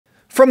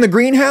From the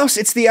greenhouse,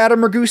 it's the Adam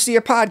Ragusa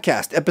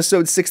podcast,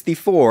 episode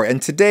 64, and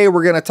today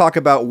we're going to talk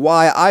about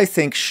why I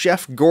think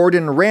Chef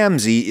Gordon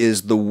Ramsay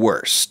is the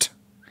worst.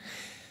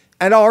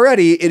 And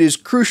already, it is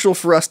crucial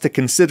for us to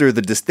consider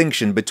the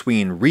distinction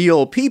between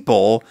real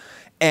people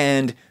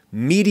and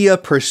media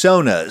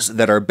personas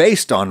that are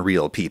based on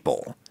real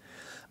people.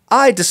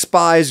 I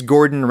despise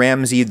Gordon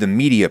Ramsay, the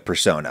media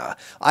persona.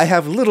 I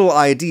have little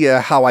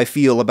idea how I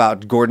feel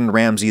about Gordon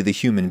Ramsay, the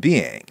human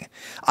being.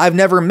 I've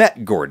never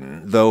met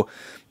Gordon, though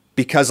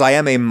because I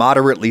am a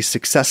moderately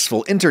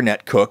successful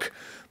internet cook,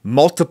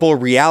 multiple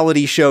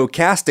reality show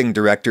casting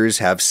directors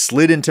have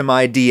slid into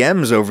my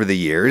DMs over the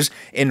years,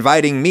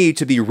 inviting me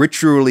to be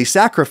ritually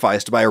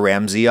sacrificed by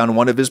Ramsay on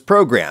one of his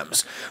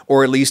programs,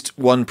 or at least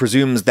one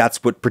presumes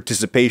that's what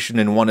participation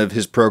in one of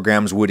his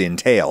programs would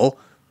entail.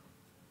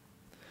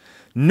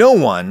 No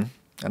one,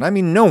 and I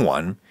mean no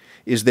one,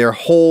 is their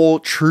whole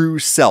true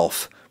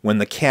self when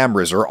the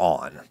cameras are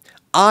on.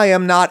 I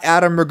am not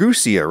Adam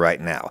Ragusa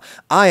right now.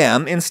 I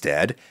am,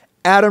 instead,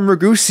 Adam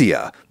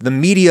Ragusa, the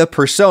media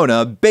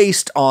persona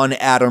based on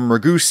Adam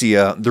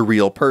Ragusa, the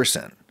real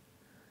person.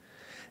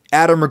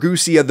 Adam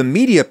Ragusa, the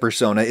media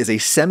persona, is a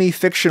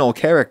semi-fictional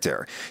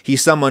character.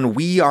 He's someone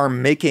we are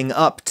making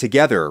up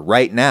together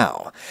right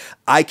now.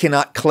 I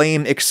cannot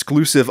claim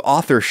exclusive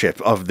authorship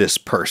of this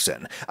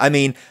person. I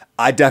mean,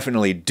 I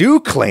definitely do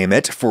claim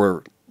it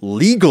for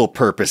legal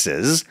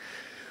purposes,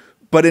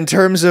 but in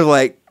terms of,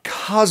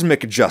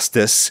 cosmic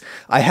justice,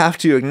 I have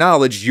to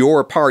acknowledge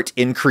your part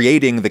in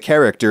creating the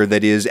character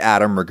that is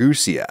Adam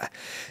Ragusa.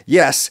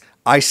 Yes,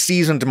 I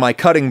seasoned my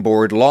cutting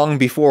board long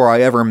before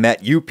I ever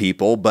met you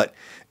people, but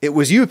it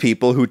was you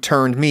people who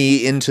turned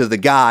me into the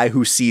guy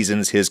who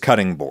seasons his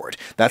cutting board.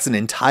 That's an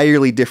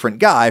entirely different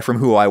guy from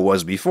who I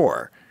was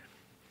before.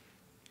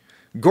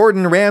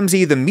 Gordon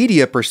Ramsay, the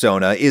media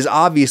persona, is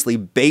obviously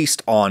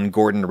based on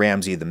Gordon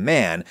Ramsay, the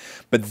man,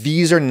 but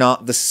these are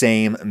not the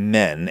same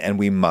men, and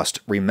we must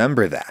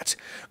remember that.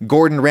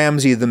 Gordon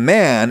Ramsay, the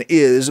man,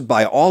 is,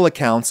 by all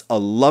accounts, a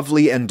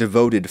lovely and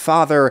devoted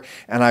father,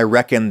 and I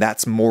reckon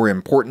that's more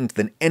important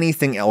than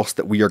anything else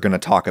that we are going to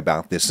talk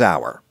about this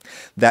hour.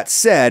 That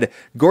said,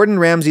 Gordon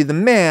Ramsay, the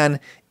man,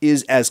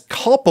 is as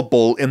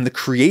culpable in the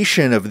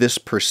creation of this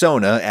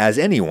persona as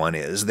anyone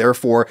is.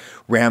 Therefore,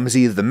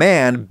 Ramsay the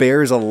man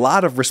bears a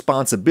lot of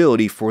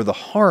responsibility for the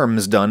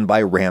harms done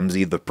by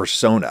Ramsay the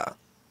persona.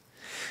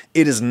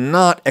 It is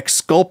not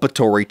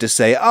exculpatory to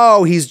say,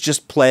 oh, he's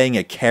just playing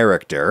a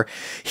character.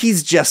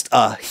 He's just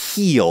a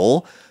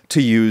heel,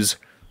 to use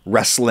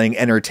wrestling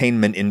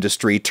entertainment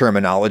industry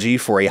terminology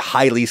for a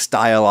highly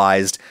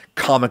stylized,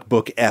 comic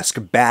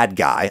book-esque bad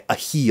guy, a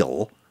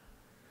heel.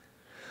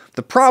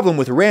 The problem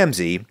with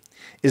Ramsay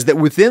is that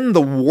within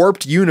the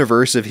warped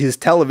universe of his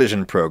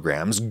television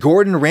programs,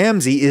 Gordon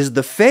Ramsay is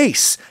the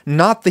face,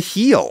 not the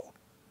heel.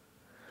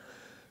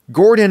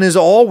 Gordon is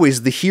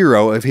always the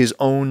hero of his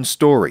own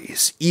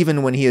stories,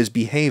 even when he is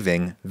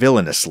behaving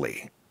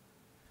villainously.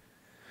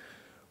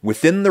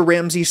 Within the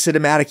Ramsay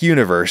cinematic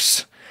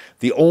universe,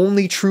 the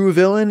only true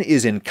villain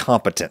is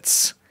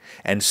incompetence,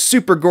 and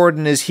Super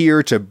Gordon is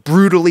here to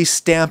brutally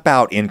stamp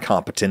out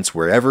incompetence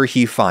wherever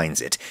he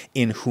finds it,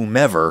 in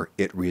whomever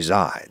it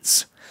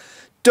resides.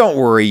 Don't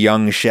worry,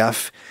 young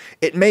chef.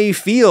 It may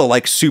feel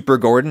like Super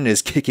Gordon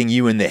is kicking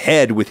you in the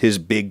head with his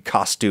big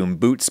costume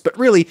boots, but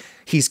really,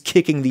 he's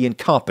kicking the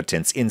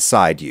incompetence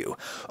inside you.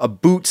 A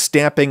boot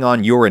stamping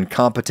on your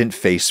incompetent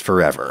face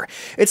forever.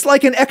 It's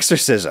like an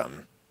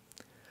exorcism.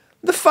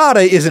 The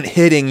fada isn't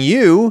hitting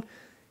you.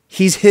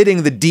 He's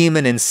hitting the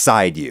demon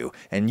inside you,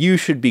 and you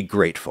should be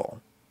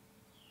grateful.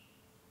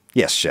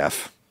 Yes,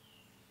 chef.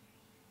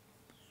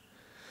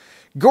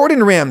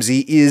 Gordon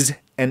Ramsay is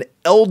an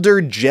elder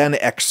Gen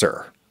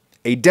Xer,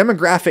 a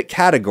demographic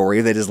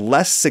category that is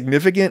less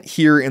significant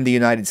here in the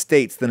United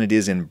States than it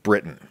is in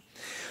Britain.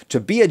 To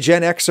be a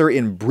Gen Xer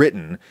in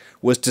Britain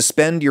was to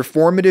spend your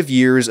formative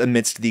years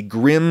amidst the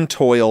grim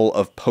toil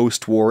of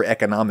post-war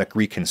economic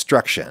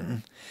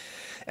reconstruction.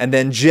 And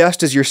then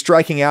just as you're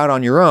striking out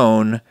on your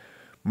own,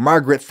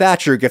 Margaret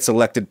Thatcher gets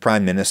elected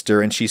prime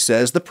minister, and she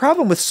says, the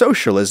problem with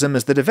socialism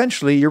is that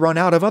eventually you run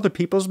out of other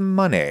people's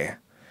money.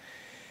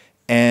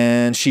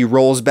 And she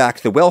rolls back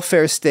the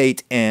welfare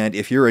state, and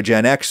if you're a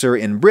Gen Xer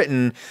in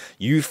Britain,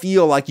 you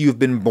feel like you've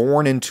been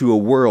born into a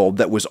world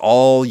that was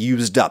all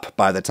used up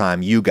by the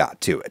time you got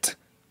to it.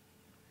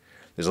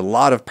 There's a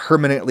lot of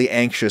permanently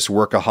anxious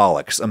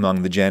workaholics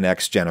among the Gen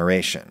X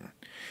generation.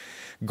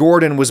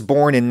 Gordon was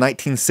born in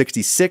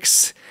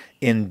 1966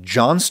 in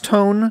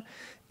Johnstone,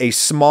 a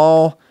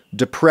small,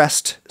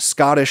 depressed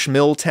Scottish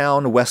mill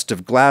town west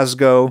of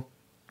Glasgow.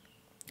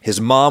 His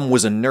mom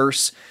was a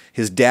nurse.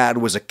 His dad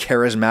was a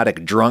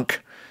charismatic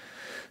drunk.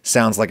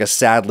 Sounds like a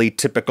sadly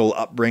typical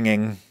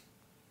upbringing.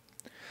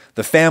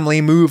 The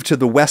family moved to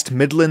the West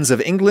Midlands of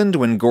England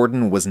when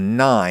Gordon was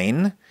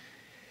 9.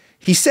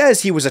 He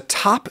says he was a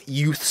top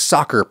youth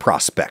soccer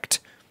prospect.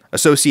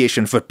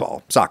 Association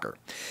football, soccer.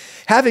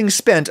 Having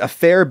spent a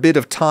fair bit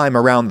of time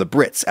around the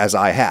Brits, as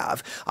I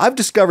have, I've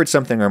discovered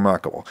something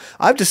remarkable.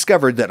 I've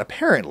discovered that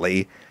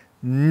apparently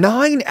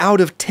 9 out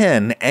of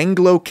 10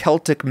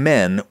 Anglo-Celtic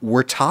men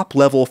were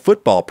top-level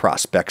football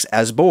prospects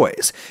as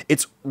boys.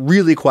 It's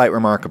really quite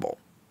remarkable.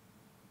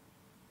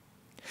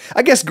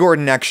 I guess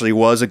Gordon actually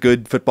was a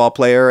good football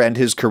player, and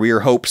his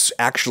career hopes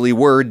actually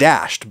were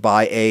dashed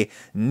by a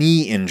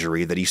knee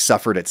injury that he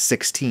suffered at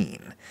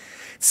 16.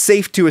 It's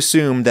safe to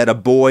assume that a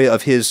boy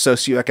of his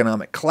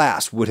socioeconomic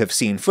class would have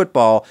seen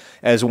football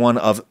as one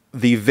of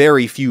the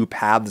very few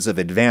paths of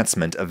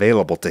advancement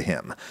available to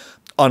him,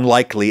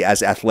 unlikely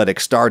as athletic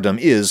stardom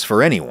is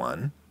for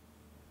anyone.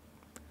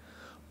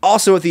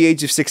 Also, at the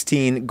age of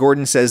 16,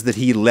 Gordon says that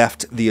he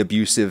left the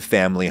abusive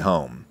family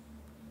home.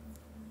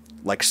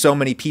 Like so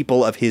many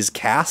people of his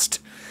caste,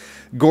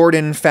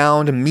 Gordon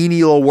found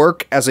menial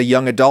work as a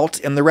young adult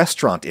in the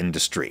restaurant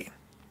industry.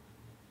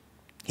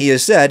 He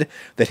has said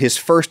that his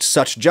first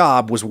such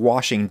job was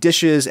washing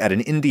dishes at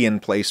an Indian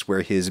place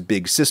where his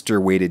big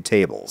sister waited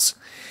tables.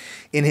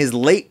 In his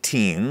late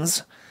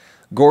teens,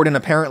 Gordon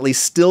apparently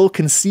still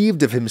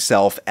conceived of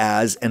himself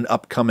as an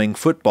upcoming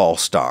football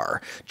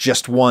star,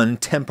 just one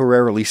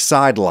temporarily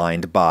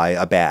sidelined by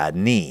a bad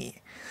knee.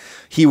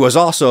 He was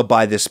also,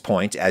 by this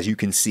point, as you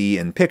can see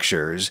in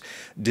pictures,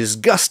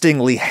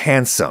 disgustingly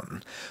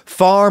handsome,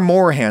 far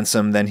more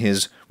handsome than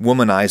his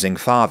womanizing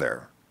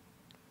father.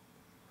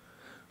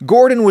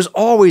 Gordon was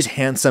always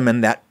handsome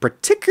in that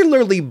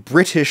particularly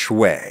British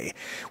way,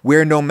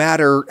 where no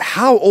matter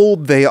how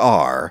old they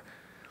are,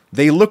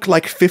 they look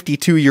like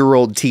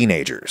 52-year-old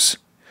teenagers.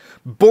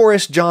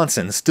 Boris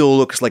Johnson still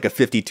looks like a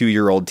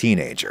 52-year-old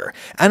teenager,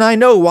 and I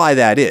know why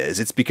that is.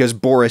 It's because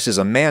Boris is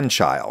a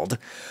man-child.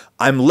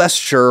 I'm less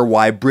sure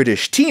why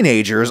British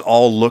teenagers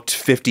all looked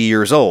 50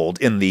 years old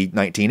in the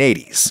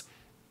 1980s.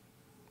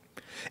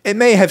 It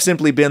may have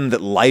simply been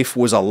that life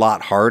was a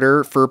lot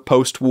harder for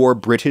post-war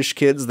British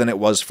kids than it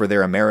was for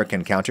their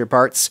American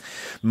counterparts.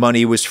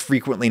 Money was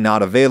frequently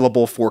not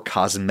available for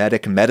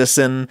cosmetic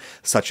medicine,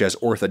 such as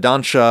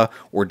orthodontia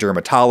or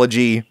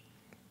dermatology.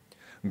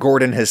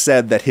 Gordon has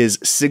said that his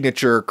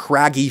signature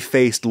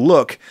craggy-faced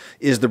look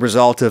is the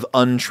result of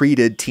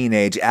untreated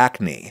teenage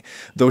acne,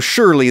 though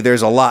surely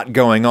there's a lot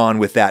going on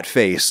with that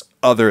face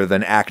other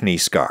than acne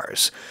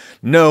scars.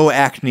 No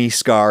acne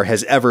scar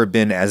has ever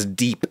been as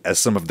deep as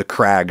some of the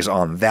crags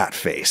on that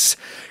face.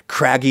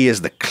 Craggy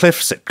as the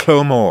cliffs at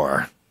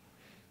Clomore.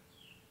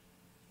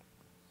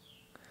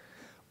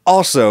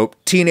 Also,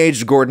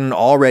 teenage Gordon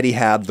already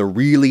had the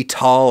really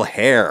tall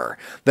hair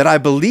that I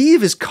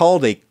believe is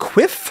called a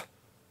quiff.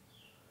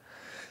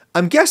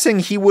 I'm guessing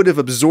he would have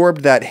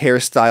absorbed that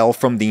hairstyle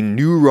from the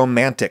New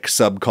Romantic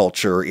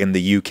subculture in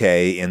the UK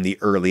in the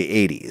early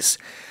 80s.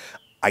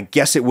 I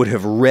guess it would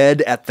have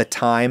read at the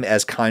time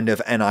as kind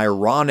of an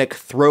ironic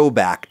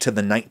throwback to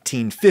the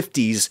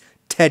 1950s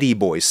teddy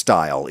boy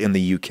style in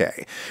the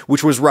UK,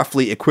 which was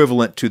roughly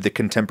equivalent to the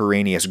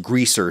contemporaneous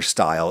greaser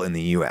style in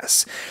the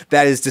US.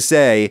 That is to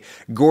say,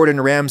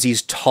 Gordon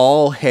Ramsay's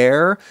tall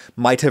hair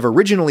might have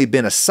originally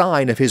been a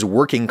sign of his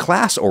working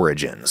class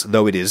origins,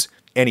 though it is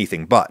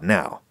anything but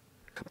now.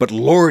 But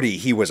lordy,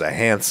 he was a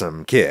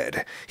handsome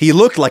kid. He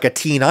looked like a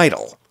teen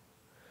idol.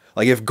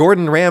 Like if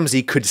Gordon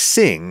Ramsay could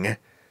sing,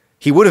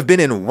 he would have been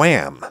in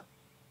Wham.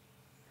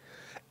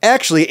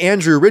 Actually,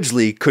 Andrew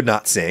Ridgeley could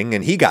not sing,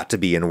 and he got to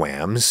be in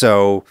Wham,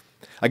 so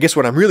I guess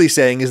what I'm really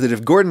saying is that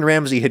if Gordon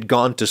Ramsay had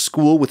gone to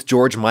school with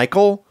George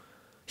Michael,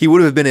 he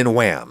would have been in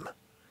Wham.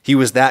 He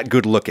was that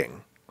good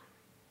looking.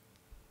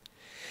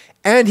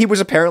 And he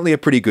was apparently a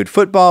pretty good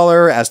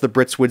footballer, as the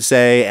Brits would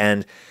say,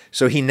 and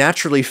so he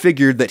naturally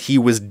figured that he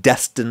was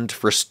destined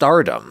for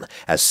stardom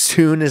as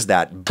soon as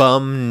that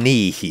bum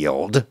knee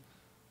healed.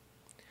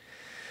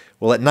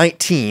 Well, at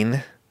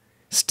 19,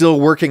 still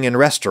working in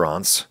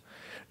restaurants,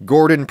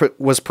 Gordon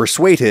was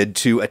persuaded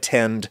to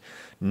attend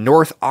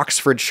North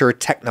Oxfordshire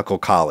Technical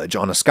College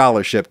on a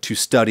scholarship to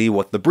study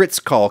what the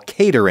Brits call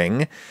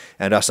catering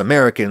and us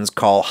Americans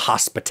call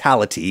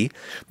hospitality,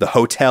 the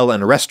hotel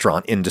and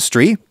restaurant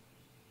industry.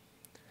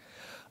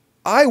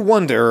 I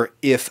wonder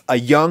if a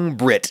young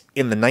Brit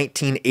in the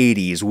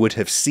 1980s would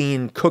have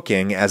seen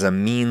cooking as a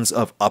means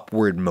of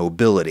upward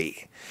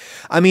mobility.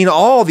 I mean,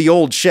 all the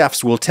old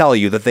chefs will tell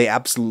you that they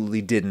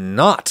absolutely did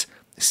not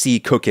see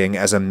cooking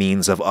as a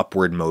means of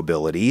upward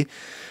mobility.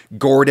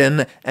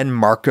 Gordon and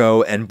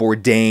Marco and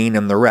Bourdain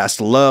and the rest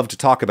love to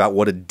talk about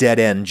what a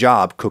dead-end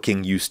job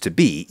cooking used to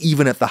be,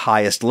 even at the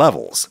highest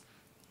levels.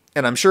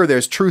 And I'm sure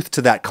there's truth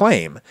to that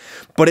claim,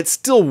 but it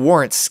still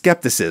warrants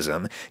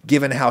skepticism,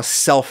 given how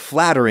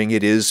self-flattering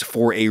it is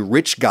for a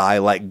rich guy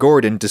like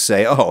Gordon to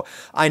say, "Oh,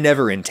 I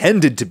never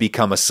intended to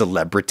become a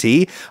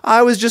celebrity.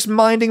 I was just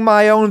minding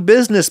my own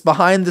business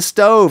behind the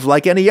stove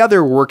like any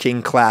other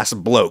working-class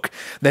bloke."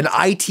 Then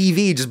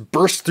ITV just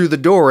burst through the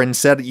door and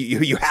said,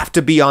 you have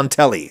to be on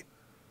telly.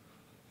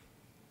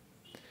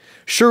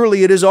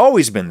 Surely it has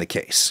always been the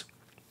case,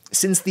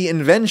 since the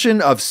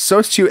invention of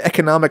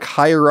socioeconomic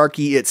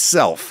hierarchy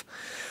itself,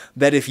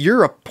 that if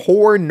you're a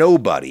poor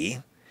nobody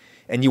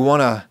and you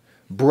want to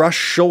brush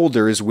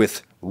shoulders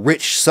with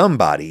rich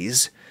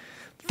somebodies,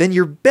 then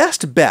your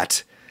best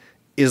bet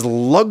is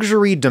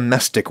luxury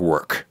domestic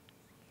work.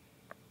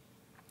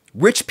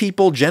 Rich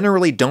people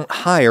generally don't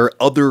hire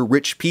other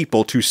rich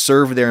people to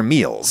serve their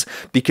meals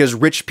because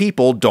rich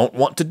people don't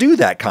want to do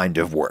that kind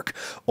of work.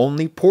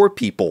 Only poor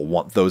people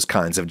want those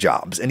kinds of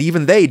jobs, and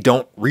even they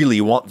don't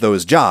really want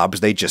those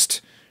jobs, they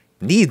just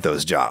need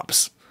those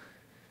jobs.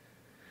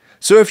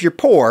 So if you're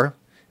poor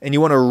and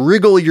you want to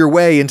wriggle your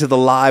way into the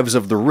lives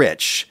of the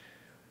rich,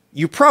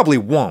 you probably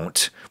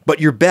won't, but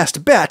your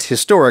best bet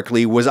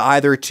historically was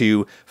either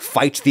to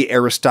fight the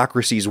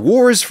aristocracy's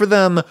wars for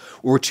them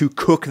or to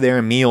cook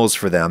their meals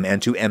for them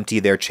and to empty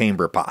their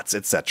chamber pots,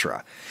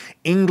 etc.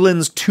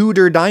 England's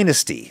Tudor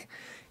dynasty,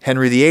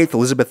 Henry VIII,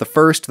 Elizabeth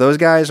I, those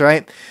guys,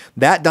 right?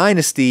 That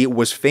dynasty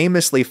was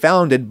famously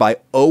founded by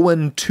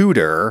Owen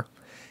Tudor,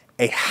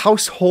 a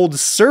household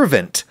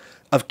servant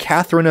of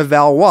Catherine of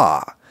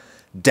Valois,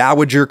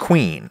 Dowager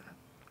Queen.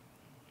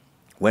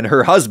 When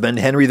her husband,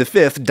 Henry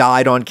V,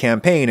 died on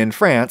campaign in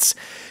France,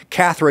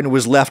 Catherine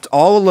was left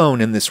all alone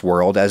in this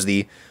world as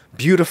the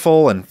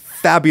beautiful and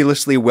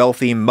fabulously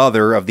wealthy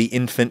mother of the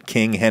infant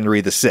King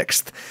Henry VI,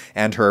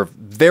 and her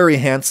very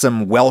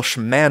handsome Welsh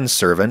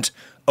manservant,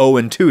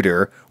 Owen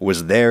Tudor,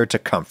 was there to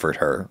comfort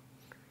her.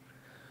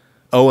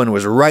 Owen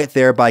was right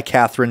there by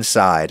Catherine's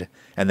side,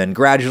 and then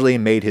gradually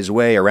made his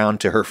way around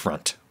to her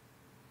front.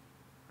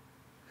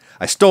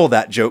 I stole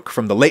that joke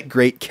from the late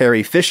great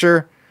Carrie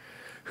Fisher,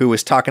 who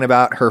was talking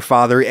about her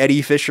father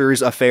Eddie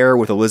Fisher's affair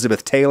with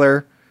Elizabeth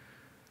Taylor.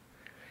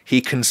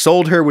 He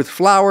consoled her with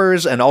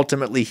flowers, and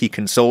ultimately he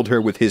consoled her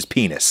with his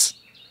penis.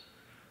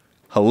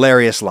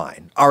 Hilarious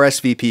line.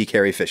 RSVP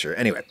Carrie Fisher.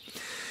 Anyway,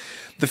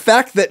 the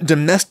fact that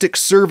domestic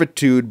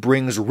servitude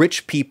brings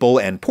rich people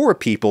and poor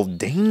people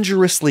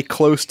dangerously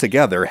close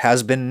together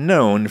has been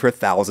known for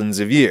thousands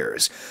of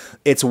years.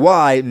 It's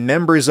why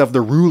members of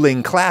the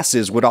ruling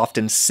classes would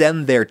often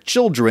send their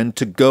children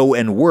to go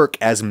and work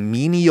as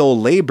menial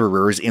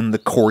laborers in the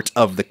court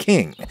of the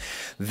king.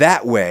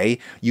 That way,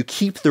 you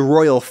keep the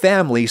royal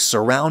family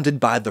surrounded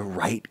by the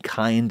right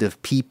kind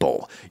of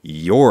people,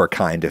 your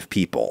kind of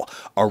people,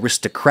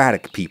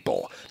 aristocratic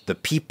people, the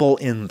people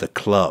in the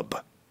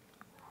club.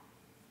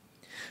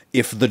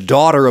 If the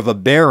daughter of a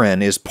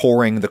baron is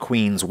pouring the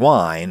queen's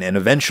wine and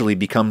eventually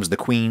becomes the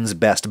queen's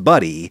best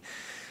buddy,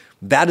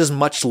 that is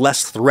much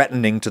less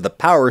threatening to the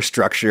power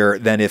structure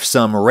than if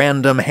some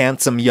random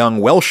handsome young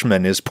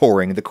Welshman is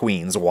pouring the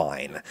queen's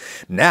wine.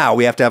 Now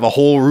we have to have a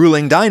whole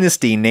ruling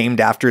dynasty named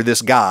after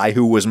this guy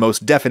who was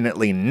most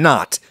definitely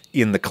not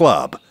in the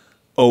club,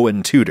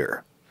 Owen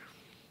Tudor.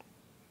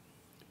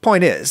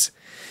 Point is,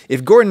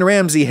 if Gordon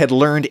Ramsay had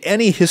learned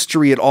any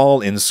history at all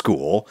in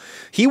school,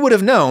 he would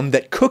have known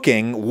that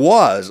cooking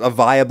was a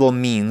viable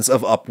means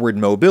of upward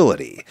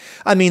mobility.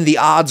 I mean, the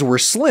odds were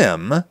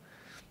slim,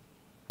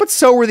 but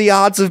so were the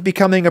odds of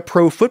becoming a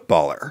pro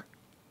footballer.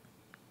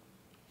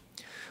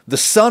 The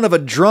son of a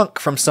drunk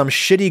from some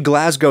shitty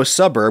Glasgow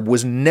suburb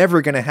was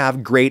never going to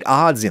have great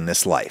odds in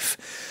this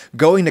life.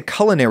 Going to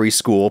culinary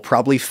school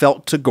probably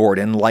felt to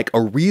Gordon like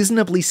a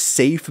reasonably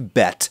safe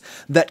bet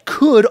that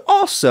could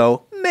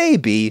also,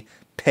 maybe,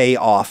 pay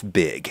off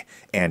big,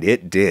 and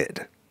it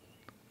did.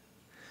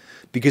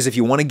 Because if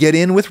you want to get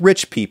in with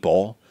rich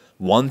people,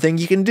 one thing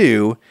you can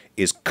do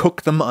is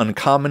cook them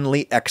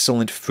uncommonly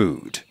excellent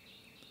food.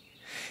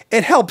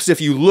 It helps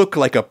if you look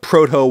like a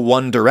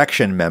proto-One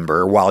Direction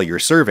member while you're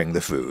serving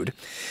the food.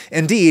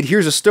 Indeed,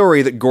 here's a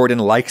story that Gordon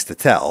likes to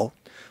tell.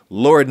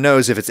 Lord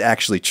knows if it's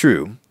actually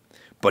true,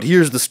 but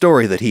here's the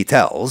story that he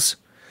tells.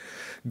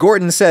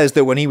 Gordon says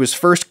that when he was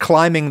first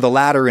climbing the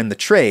ladder in the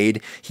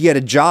trade, he had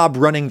a job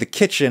running the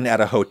kitchen at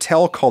a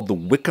hotel called the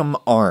Wickham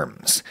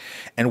Arms.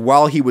 And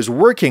while he was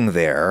working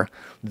there,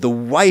 the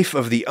wife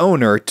of the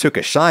owner took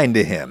a shine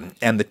to him,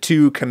 and the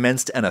two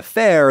commenced an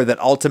affair that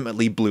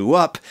ultimately blew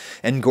up,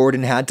 and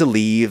Gordon had to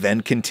leave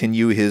and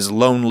continue his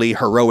lonely,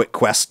 heroic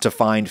quest to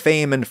find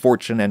fame and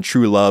fortune and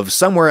true love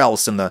somewhere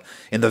else in the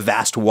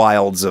vast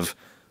wilds of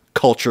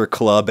Culture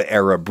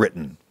Club-era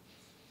Britain.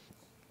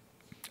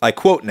 I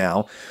quote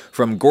now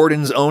from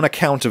Gordon's own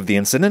account of the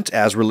incident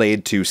as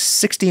relayed to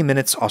 60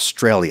 Minutes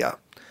Australia.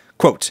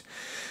 Quote,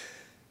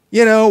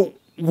 "You know,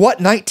 what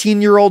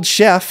 19-year-old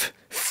chef,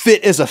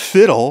 fit as a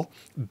fiddle,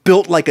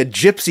 built like a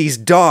gypsy's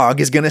dog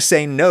is going to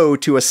say no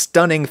to a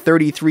stunning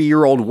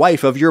 33-year-old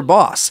wife of your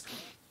boss?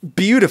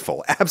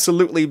 Beautiful,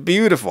 absolutely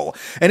beautiful.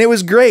 And it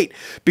was great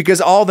because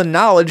all the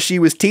knowledge she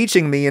was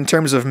teaching me in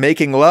terms of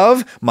making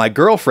love, my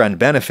girlfriend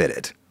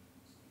benefited."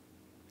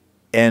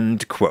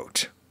 End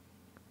quote.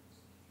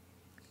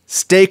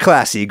 Stay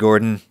classy,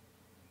 Gordon.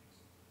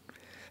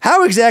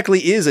 How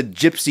exactly is a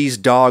gypsy's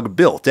dog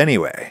built,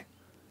 anyway?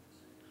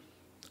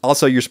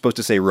 Also, you're supposed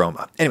to say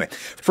Roma. Anyway,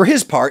 for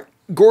his part,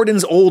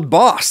 Gordon's old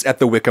boss at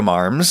the Wickham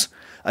Arms,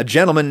 a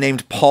gentleman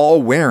named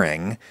Paul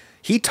Waring,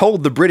 he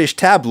told the British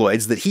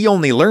tabloids that he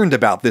only learned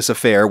about this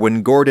affair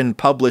when Gordon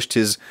published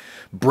his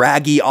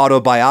braggy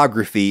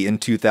autobiography in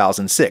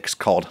 2006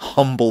 called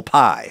Humble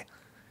Pie.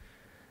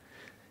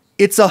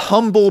 It's a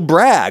humble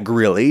brag,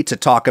 really, to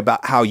talk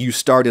about how you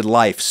started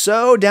life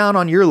so down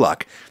on your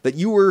luck that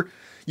you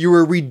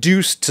were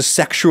reduced to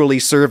sexually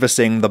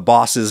servicing the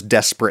boss's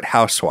desperate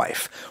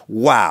housewife.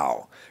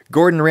 Wow.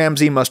 Gordon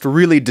Ramsay must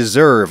really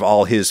deserve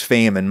all his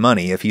fame and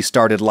money if he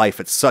started life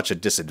at such a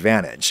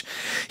disadvantage.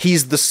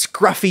 He's the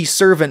scruffy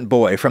servant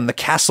boy from the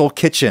castle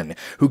kitchen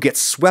who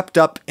gets swept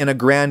up in a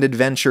grand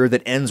adventure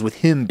that ends with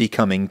him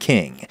becoming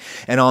king.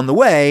 And on the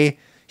way,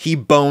 he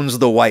bones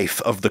the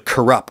wife of the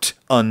corrupt,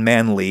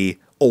 unmanly,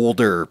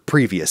 older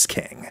previous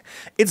king.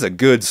 It's a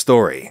good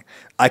story.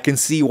 I can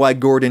see why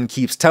Gordon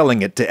keeps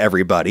telling it to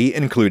everybody,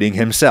 including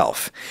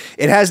himself.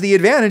 It has the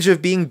advantage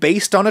of being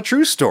based on a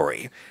true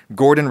story.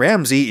 Gordon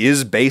Ramsay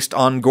is based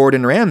on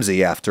Gordon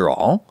Ramsay, after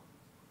all.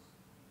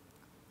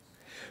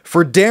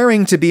 For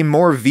daring to be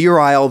more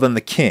virile than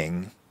the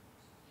king,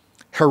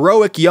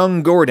 heroic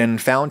young Gordon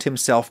found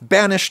himself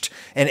banished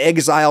and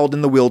exiled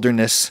in the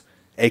wilderness,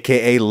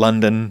 aka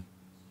London.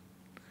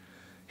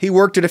 He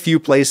worked at a few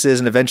places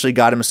and eventually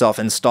got himself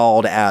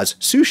installed as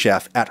sous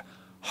chef at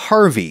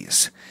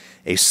Harvey's,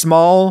 a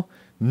small,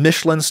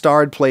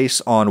 Michelin-starred place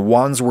on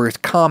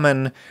Wandsworth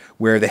Common,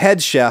 where the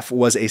head chef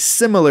was a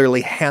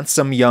similarly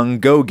handsome young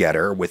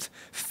go-getter with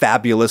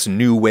fabulous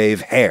new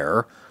wave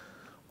hair,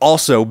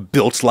 also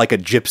built like a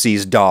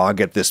gypsy's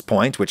dog at this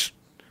point, which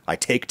I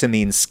take to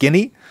mean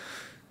skinny.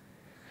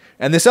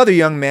 And this other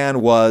young man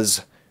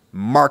was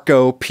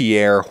Marco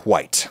Pierre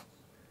White.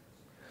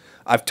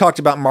 I've talked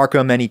about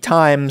Marco many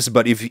times,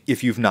 but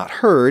if you've not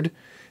heard,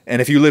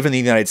 and if you live in the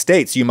United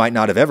States, you might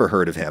not have ever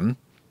heard of him,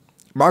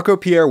 Marco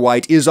Pierre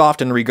White is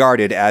often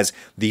regarded as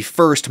the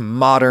first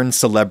modern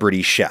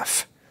celebrity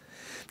chef.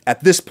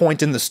 At this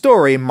point in the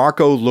story,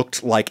 Marco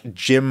looked like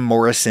Jim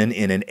Morrison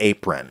in an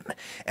apron,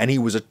 and he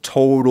was a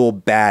total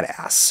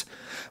badass.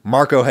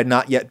 Marco had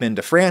not yet been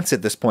to France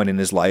at this point in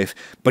his life,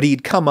 but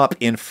he'd come up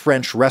in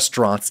French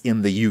restaurants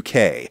in the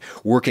UK,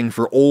 working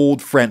for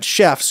old French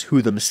chefs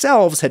who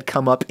themselves had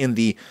come up in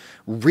the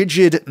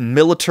rigid,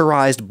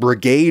 militarized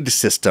brigade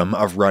system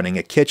of running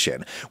a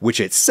kitchen,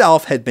 which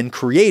itself had been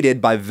created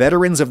by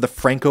veterans of the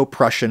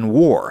Franco-Prussian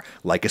War,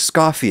 like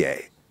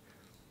Escoffier.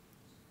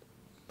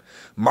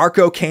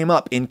 Marco came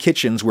up in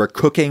kitchens where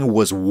cooking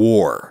was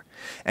war,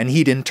 and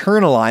he'd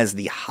internalized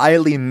the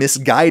highly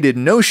misguided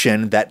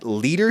notion that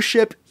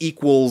leadership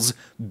equals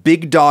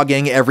big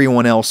dogging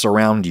everyone else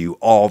around you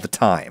all the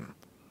time.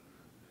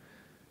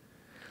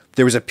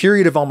 There was a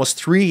period of almost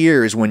 3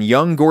 years when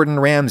young Gordon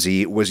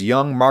Ramsay was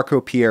young Marco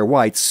Pierre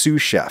White's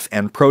sous chef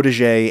and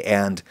protege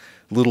and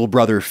little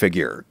brother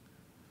figure.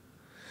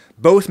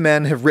 Both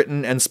men have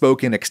written and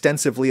spoken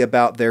extensively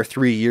about their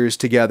 3 years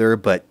together,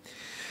 but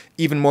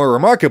even more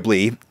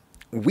remarkably,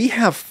 we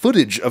have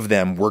footage of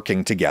them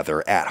working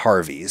together at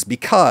Harvey's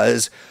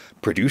because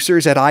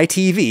producers at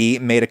ITV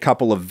made a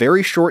couple of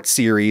very short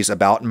series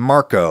about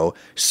Marco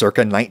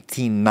circa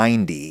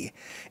 1990,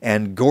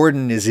 and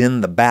Gordon is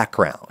in the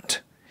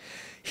background.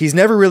 He's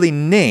never really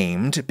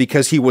named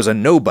because he was a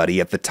nobody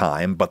at the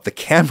time, but the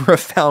camera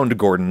found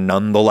Gordon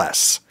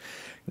nonetheless.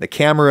 The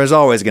camera is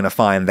always going to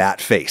find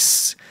that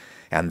face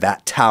and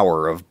that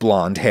tower of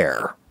blonde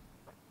hair.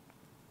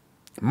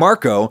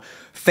 Marco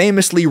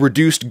famously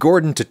reduced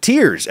Gordon to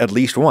tears at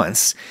least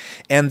once,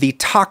 and the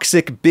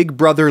toxic big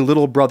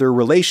brother-little brother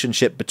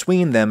relationship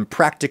between them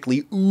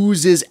practically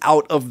oozes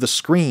out of the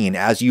screen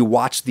as you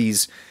watch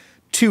these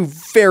two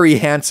very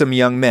handsome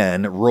young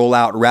men roll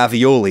out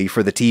ravioli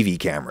for the TV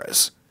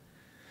cameras.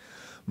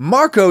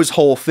 Marco's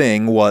whole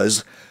thing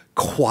was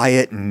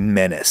quiet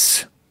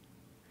menace.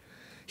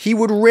 He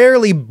would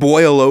rarely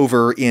boil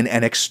over in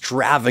an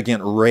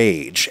extravagant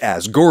rage,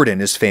 as Gordon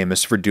is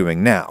famous for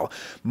doing now.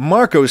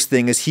 Marco's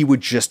thing is he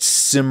would just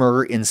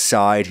simmer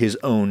inside his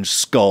own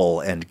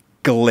skull and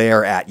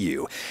glare at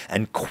you,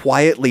 and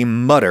quietly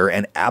mutter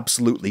an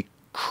absolutely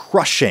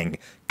crushing,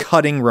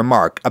 cutting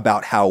remark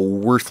about how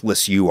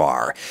worthless you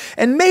are.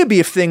 And maybe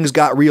if things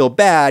got real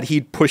bad,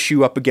 he'd push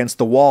you up against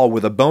the wall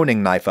with a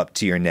boning knife up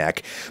to your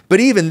neck. But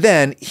even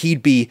then,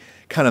 he'd be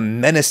kind of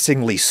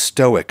menacingly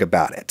stoic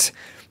about it.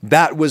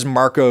 That was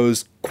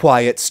Marco's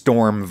quiet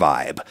storm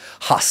vibe,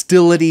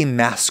 hostility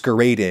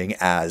masquerading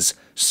as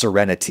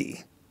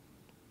serenity.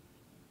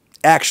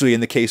 Actually,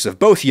 in the case of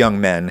both young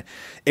men,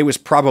 it was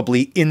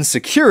probably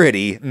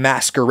insecurity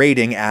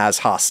masquerading as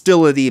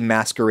hostility,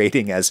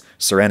 masquerading as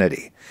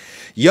serenity.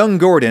 Young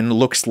Gordon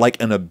looks like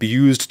an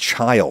abused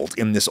child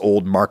in this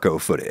old Marco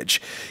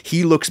footage.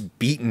 He looks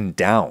beaten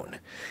down.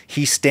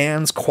 He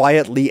stands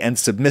quietly and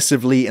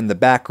submissively in the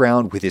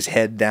background with his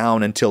head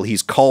down until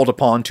he's called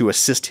upon to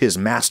assist his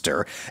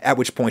master, at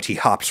which point he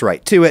hops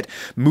right to it,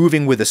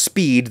 moving with a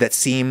speed that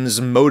seems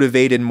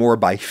motivated more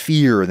by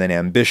fear than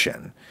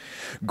ambition.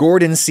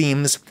 Gordon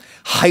seems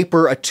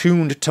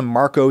hyper-attuned to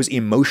Marco's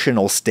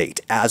emotional state,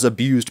 as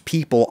abused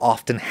people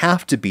often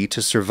have to be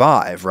to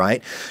survive,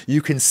 right?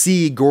 You can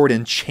see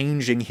Gordon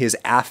changing his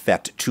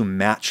affect to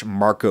match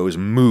Marco's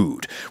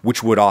mood,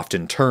 which would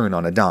often turn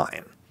on a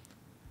dime.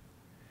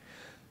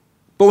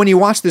 But when you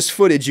watch this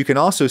footage, you can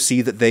also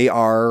see that they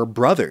are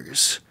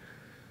brothers.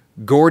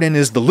 Gordon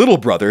is the little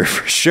brother,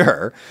 for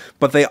sure,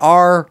 but they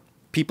are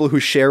people who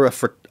share a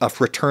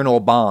fraternal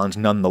bond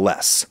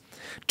nonetheless.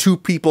 Two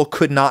people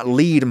could not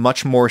lead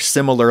much more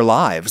similar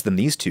lives than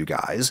these two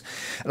guys,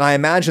 and I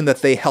imagine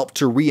that they helped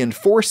to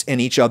reinforce in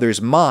each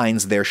other's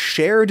minds their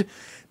shared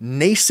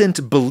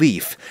nascent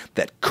belief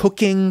that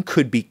cooking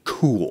could be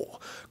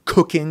cool,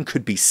 cooking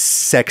could be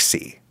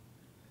sexy.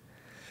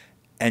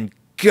 And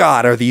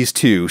God, are these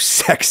two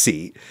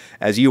sexy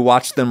as you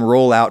watch them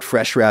roll out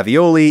fresh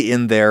ravioli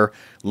in their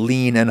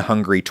lean and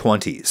hungry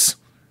 20s.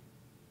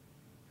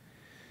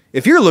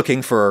 If you're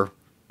looking for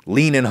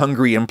lean and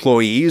hungry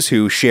employees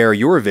who share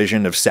your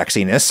vision of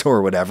sexiness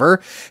or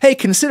whatever, hey,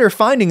 consider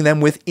finding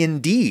them with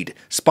Indeed,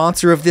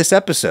 sponsor of this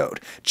episode.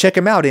 Check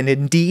them out at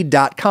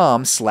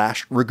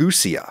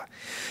Indeed.com/Ragusia.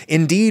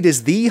 Indeed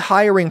is the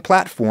hiring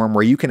platform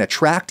where you can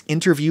attract,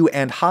 interview,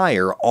 and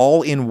hire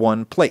all in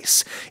one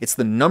place. It's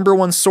the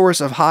 #1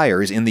 source of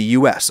hires in the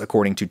U.S.,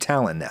 according to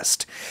Talent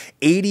Nest.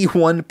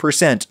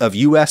 81% of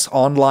U.S.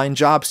 online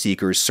job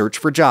seekers search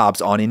for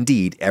jobs on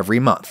Indeed every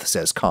month,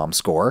 says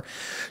ComScore.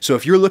 So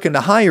if you're looking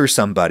to hire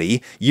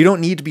somebody, you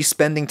don't need to be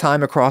spending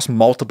time across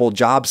multiple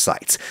job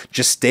sites.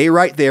 Just stay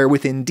right there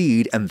with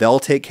Indeed and they'll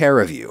take care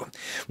of you.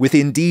 With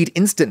Indeed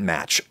Instant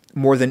Match,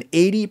 more than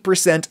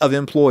 80% of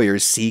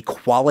employers see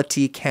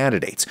quality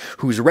candidates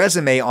whose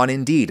resume on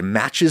Indeed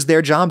matches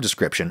their job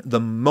description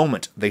the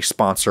moment they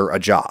sponsor a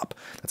job.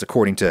 That's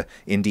according to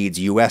Indeed's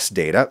US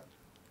data.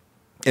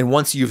 And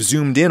once you've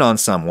zoomed in on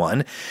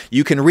someone,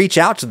 you can reach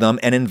out to them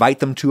and invite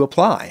them to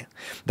apply.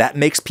 That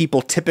makes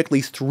people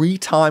typically 3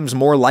 times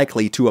more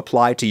likely to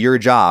apply to your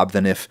job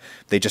than if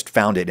they just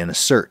found it in a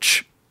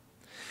search.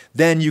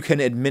 Then you can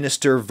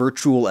administer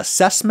virtual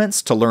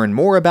assessments to learn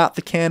more about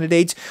the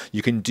candidate.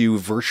 You can do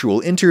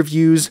virtual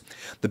interviews.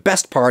 The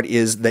best part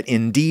is that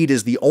Indeed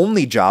is the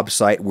only job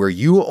site where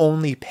you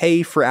only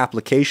pay for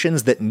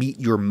applications that meet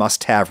your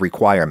must-have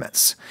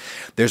requirements.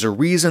 There's a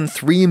reason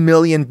 3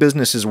 million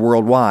businesses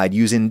worldwide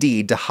use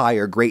Indeed to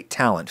hire great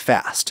talent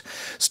fast.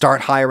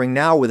 Start hiring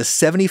now with a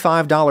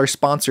 $75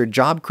 sponsored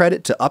job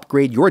credit to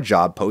upgrade your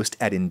job post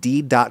at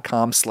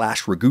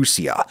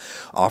Indeed.com/Ragusia.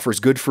 Offers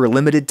good for a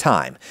limited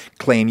time.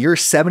 Claim your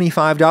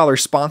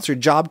 $75 sponsored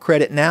job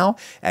credit now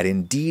at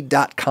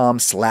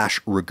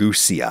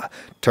Indeed.com/Ragusia.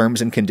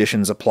 Terms and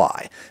conditions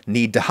apply.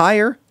 Need to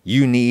hire?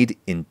 You need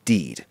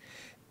Indeed.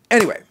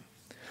 Anyway,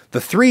 the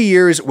 3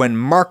 years when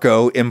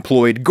Marco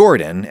employed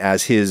Gordon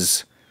as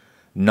his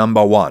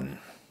 #1.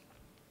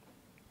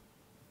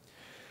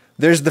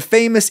 There's the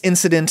famous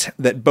incident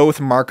that both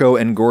Marco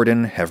and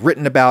Gordon have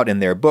written about in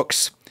their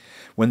books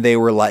when they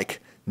were like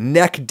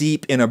neck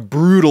deep in a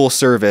brutal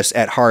service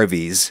at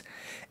Harvey's,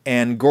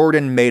 and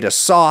Gordon made a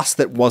sauce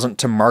that wasn't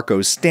to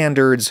Marco's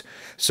standards,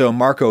 so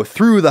Marco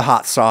threw the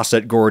hot sauce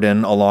at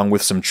Gordon along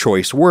with some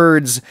choice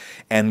words,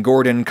 and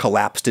Gordon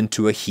collapsed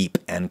into a heap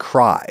and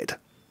cried.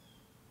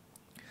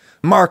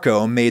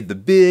 Marco made the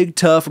big,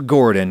 tough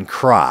Gordon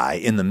cry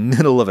in the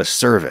middle of a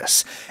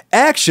service.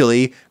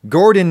 Actually,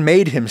 Gordon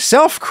made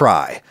himself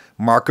cry,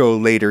 Marco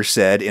later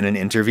said in an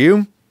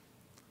interview.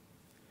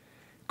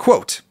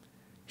 Quote,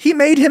 "He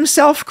made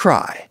himself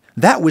cry.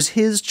 That was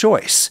his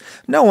choice.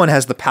 No one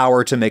has the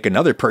power to make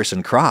another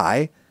person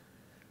cry.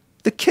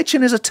 The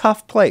kitchen is a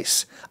tough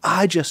place.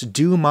 I just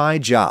do my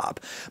job.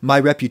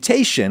 My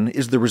reputation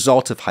is the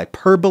result of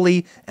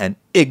hyperbole and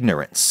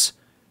ignorance."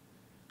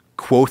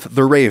 Quoth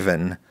the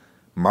Raven,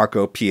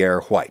 Marco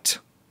Pierre White.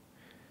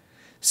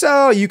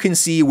 So you can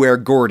see where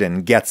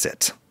Gordon gets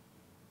it.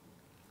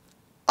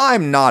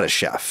 I'm not a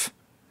chef.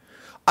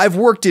 I've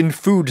worked in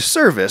food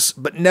service,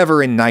 but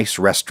never in nice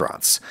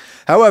restaurants.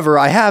 However,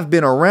 I have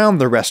been around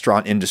the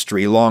restaurant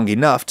industry long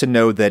enough to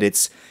know that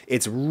it's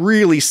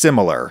really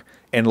similar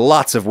in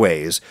lots of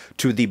ways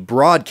to the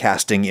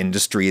broadcasting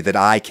industry that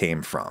I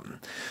came from.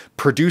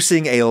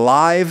 Producing a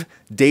live,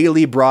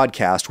 daily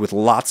broadcast with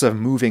lots of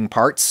moving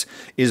parts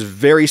is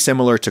very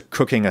similar to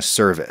cooking a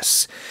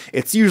service.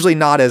 It's usually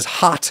not as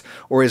hot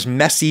or as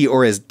messy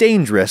or as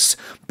dangerous,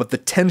 but the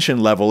tension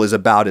level is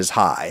about as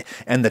high,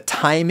 and the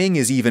timing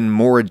is even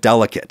more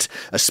delicate,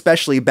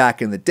 especially back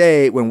in the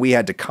day when we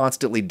had to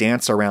constantly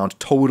dance around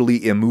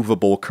totally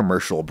immovable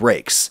commercial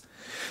breaks.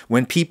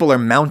 When people are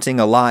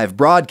mounting a live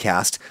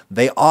broadcast,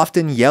 they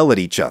often yell at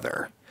each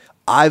other.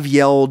 I've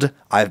yelled,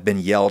 I've been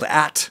yelled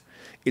at.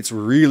 It's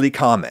really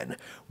common.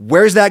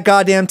 Where's that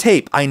goddamn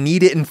tape? I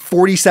need it in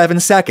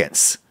 47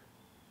 seconds.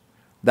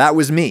 That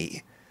was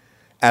me,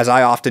 as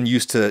I often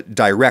used to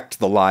direct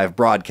the live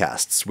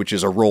broadcasts, which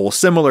is a role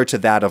similar to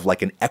that of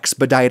like an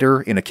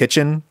expediter in a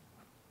kitchen.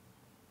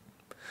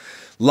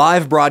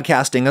 Live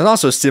broadcasting is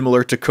also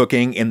similar to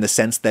cooking in the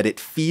sense that it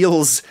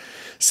feels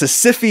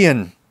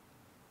Sisyphean.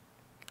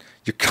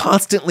 You're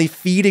constantly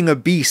feeding a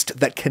beast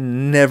that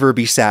can never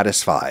be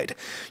satisfied.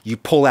 You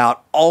pull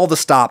out all the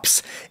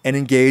stops and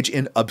engage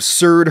in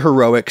absurd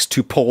heroics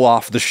to pull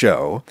off the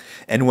show.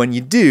 And when you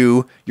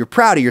do, you're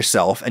proud of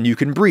yourself and you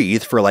can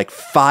breathe for like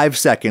 5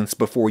 seconds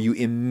before you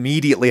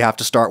immediately have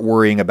to start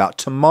worrying about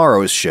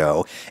tomorrow's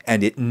show,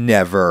 and it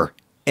never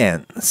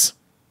ends.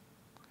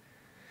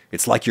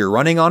 It's like you're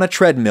running on a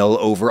treadmill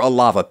over a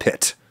lava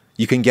pit.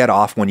 You can get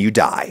off when you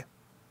die.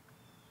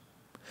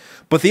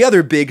 But the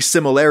other big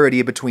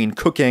similarity between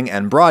cooking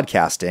and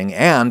broadcasting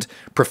and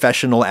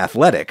professional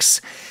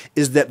athletics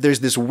is that there's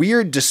this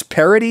weird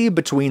disparity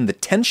between the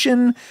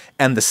tension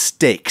and the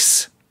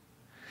stakes.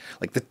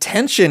 Like, the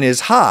tension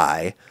is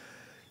high,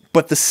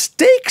 but the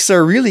stakes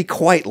are really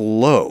quite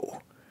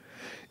low.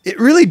 It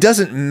really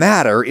doesn't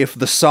matter if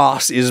the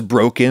sauce is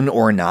broken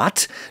or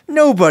not.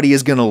 Nobody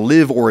is going to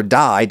live or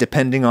die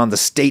depending on the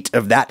state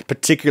of that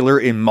particular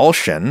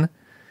emulsion.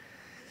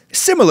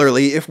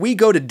 Similarly, if we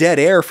go to dead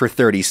air for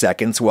 30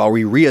 seconds while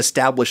we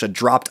reestablish a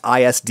dropped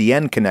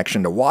ISDN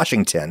connection to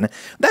Washington,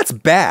 that's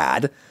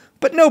bad,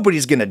 but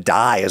nobody's going to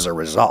die as a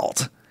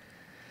result.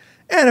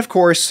 And of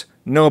course,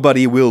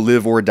 nobody will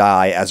live or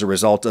die as a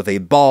result of a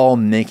ball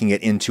making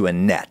it into a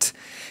net.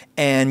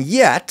 And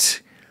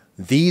yet,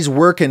 these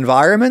work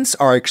environments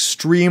are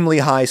extremely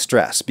high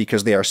stress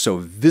because they are so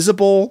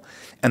visible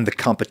and the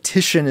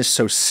competition is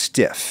so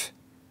stiff.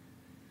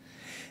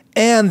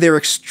 And they're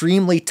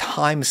extremely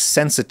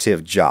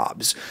time-sensitive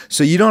jobs,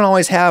 so you don't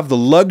always have the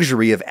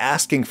luxury of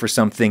asking for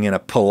something in a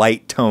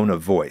polite tone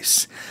of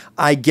voice.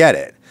 I get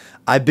it.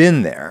 I've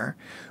been there.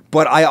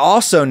 But I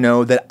also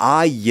know that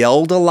I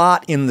yelled a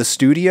lot in the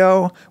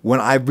studio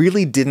when I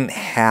really didn't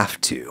have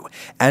to,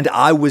 and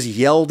I was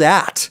yelled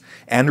at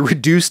and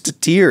reduced to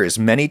tears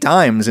many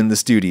times in the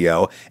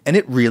studio, and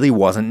it really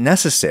wasn't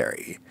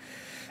necessary.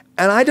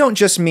 And I don't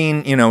just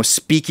mean,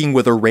 speaking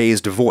with a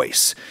raised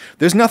voice.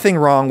 There's nothing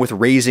wrong with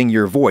raising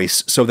your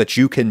voice so that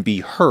you can be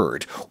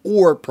heard,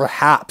 or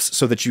perhaps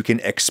so that you can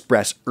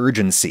express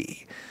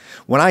urgency.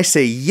 When I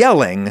say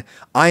yelling,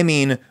 I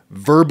mean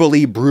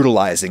verbally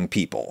brutalizing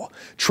people,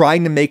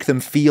 trying to make them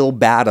feel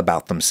bad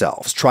about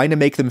themselves, trying to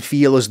make them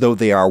feel as though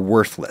they are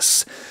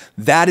worthless.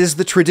 That is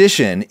the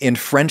tradition in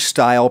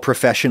French-style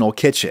professional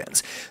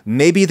kitchens.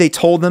 Maybe they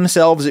told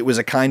themselves it was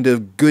a kind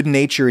of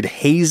good-natured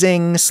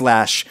hazing /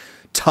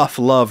 tough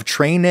love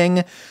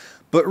training,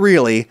 but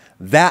really,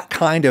 that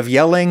kind of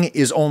yelling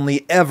is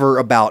only ever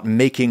about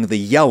making the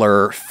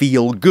yeller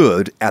feel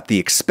good at the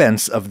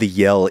expense of the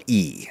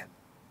yellee.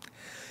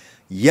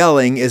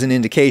 Yelling is an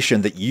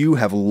indication that you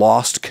have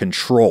lost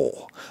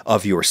control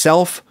of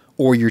yourself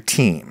or your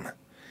team.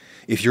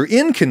 If you're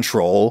in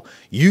control,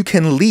 you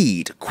can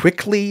lead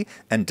quickly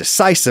and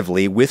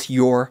decisively with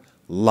your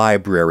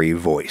library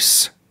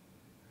voice.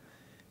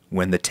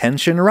 When the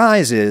tension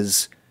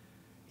rises,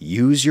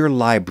 use your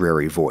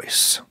library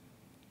voice.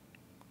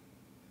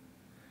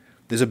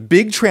 There's a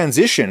big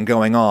transition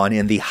going on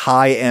in the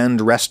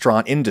high-end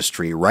restaurant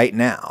industry right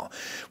now,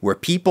 where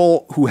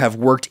people who have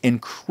worked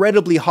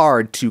incredibly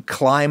hard to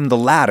climb the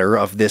ladder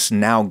of this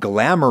now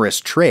glamorous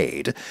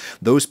trade,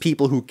 those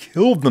people who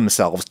killed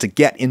themselves to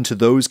get into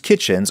those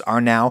kitchens, are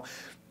now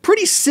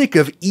pretty sick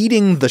of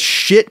eating the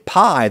shit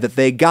pie that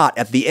they got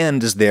at the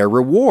end as their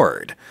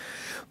reward.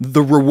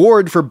 The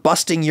reward for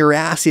busting your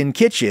ass in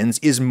kitchens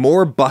is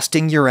more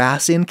busting your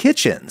ass in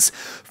kitchens.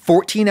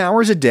 14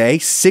 hours a day,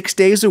 6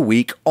 days a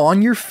week,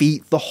 on your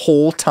feet the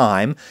whole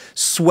time,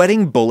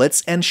 sweating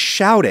bullets and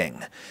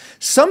shouting.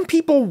 Some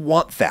people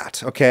want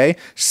that, okay?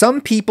 Some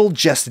people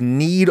just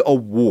need a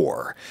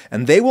war,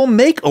 and they will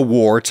make a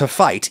war to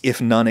fight if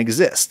none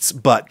exists.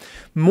 But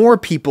more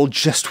people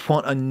just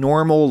want a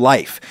normal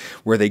life,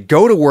 where they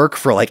go to work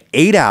for like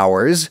 8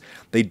 hours,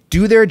 they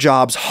do their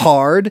jobs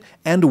hard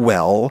and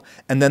well,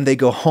 and then they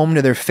go home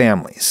to their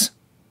families.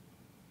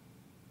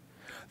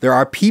 There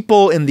are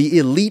people in the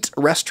elite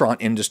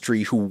restaurant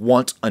industry who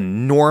want a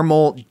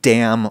normal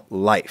damn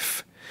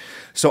life.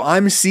 So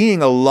I'm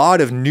seeing a lot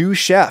of new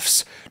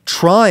chefs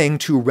trying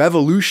to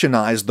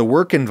revolutionize the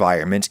work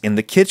environment in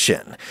the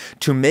kitchen,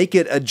 to make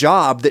it a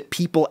job that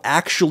people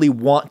actually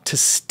want to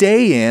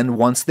stay in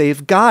once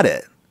they've got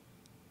it.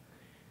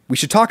 We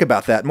should talk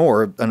about that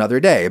more another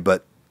day,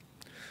 but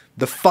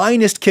the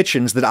finest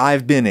kitchens that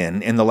I've been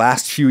in the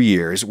last few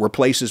years were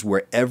places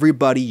where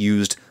everybody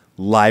used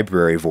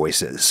library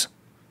voices.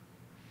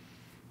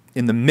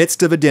 In the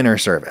midst of a dinner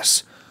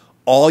service,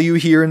 all you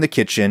hear in the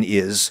kitchen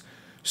is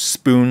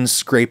spoons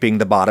scraping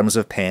the bottoms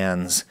of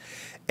pans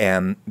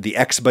and the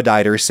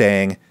expediter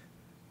saying,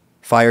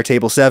 "Fire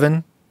table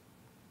 7,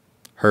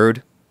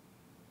 heard,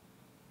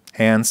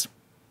 hands."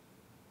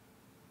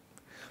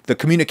 The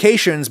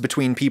communications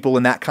between people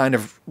in that kind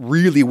of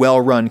really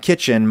well-run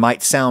kitchen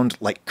might sound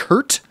like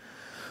curt,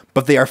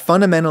 but they are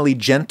fundamentally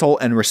gentle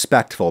and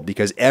respectful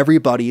because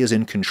everybody is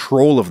in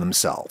control of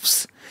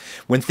themselves.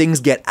 When things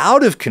get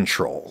out of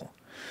control,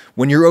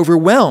 when you're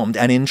overwhelmed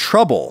and in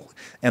trouble,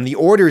 and the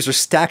orders are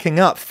stacking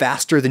up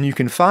faster than you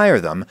can fire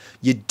them,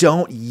 you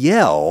don't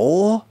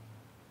yell.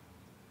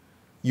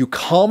 You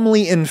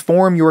calmly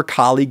inform your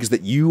colleagues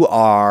that you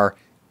are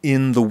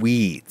in the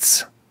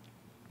weeds.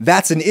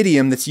 That's an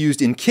idiom that's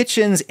used in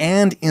kitchens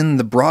and in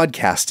the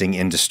broadcasting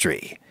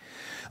industry.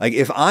 Like,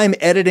 if I'm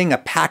editing a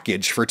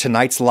package for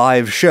tonight's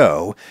live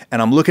show,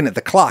 and I'm looking at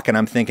the clock and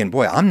I'm thinking,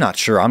 boy, I'm not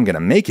sure I'm going to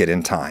make it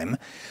in time,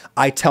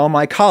 I tell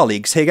my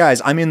colleagues, hey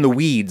guys, I'm in the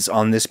weeds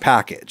on this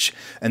package.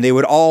 And they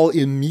would all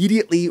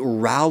immediately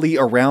rally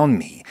around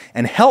me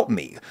and help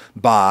me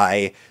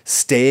by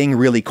staying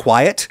really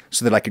quiet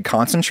so that I could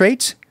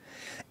concentrate,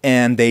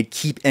 and they'd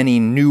keep any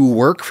new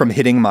work from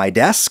hitting my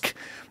desk,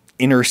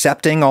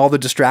 intercepting all the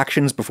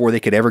distractions before they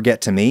could ever get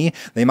to me.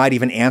 They might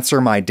even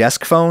answer my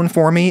desk phone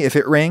for me if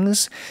it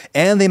rings,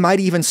 and they might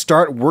even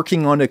start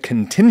working on a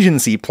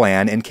contingency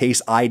plan in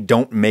case I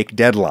don't make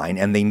deadline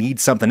and they need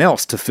something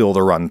else to fill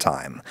the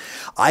runtime.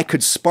 I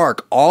could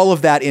spark all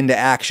of that into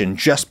action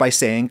just by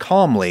saying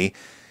calmly,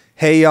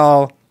 "Hey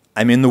y'all,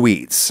 I'm in the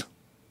weeds."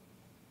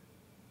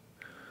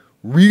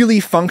 Really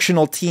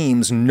functional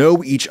teams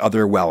know each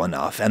other well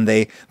enough, and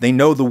they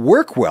know the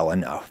work well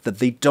enough that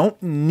they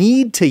don't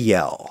need to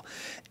yell.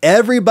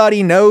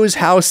 Everybody knows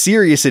how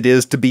serious it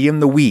is to be in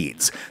the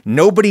weeds.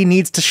 Nobody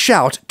needs to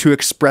shout to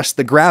express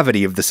the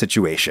gravity of the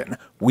situation.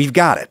 We've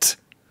got it.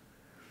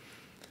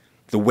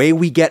 The way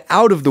we get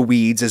out of the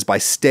weeds is by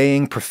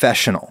staying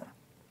professional.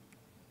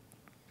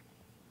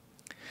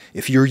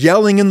 If you're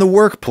yelling in the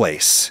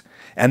workplace,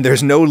 and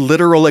there's no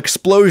literal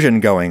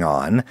explosion going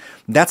on,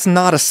 that's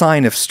not a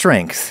sign of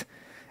strength.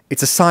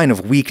 It's a sign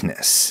of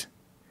weakness.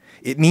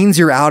 It means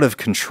you're out of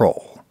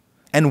control.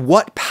 And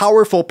what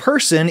powerful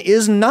person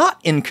is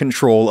not in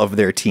control of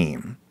their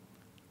team?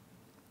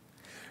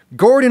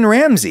 Gordon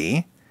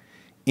Ramsay,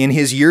 in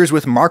his years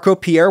with Marco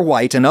Pierre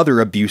White and other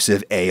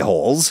abusive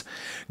a-holes,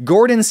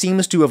 Gordon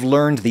seems to have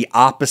learned the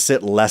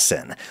opposite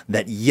lesson,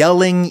 that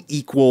yelling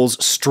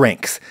equals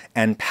strength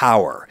and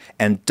power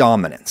and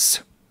dominance.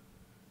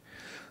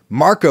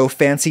 Marco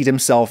fancied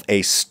himself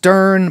a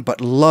stern but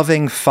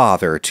loving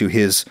father to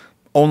his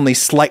only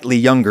slightly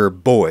younger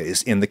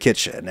boys in the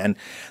kitchen, and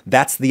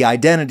that's the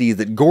identity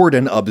that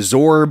Gordon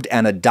absorbed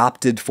and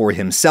adopted for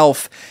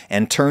himself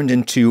and turned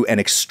into an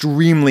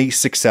extremely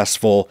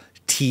successful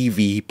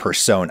TV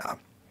persona.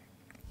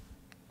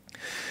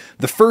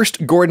 The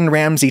first Gordon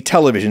Ramsay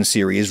television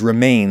series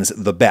remains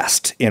the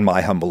best, in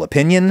my humble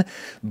opinion,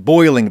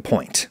 Boiling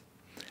Point,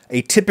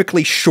 a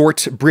typically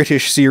short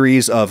British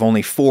series of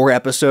only 4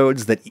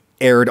 episodes that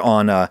aired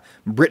on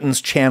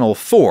Britain's Channel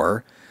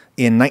 4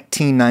 in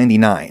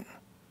 1999.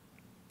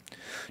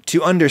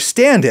 To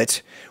understand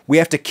it, we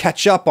have to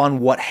catch up on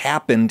what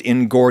happened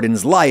in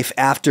Gordon's life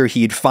after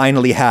he'd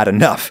finally had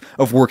enough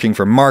of working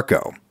for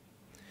Marco.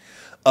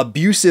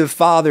 Abusive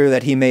father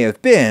that he may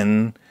have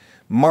been,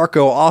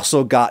 Marco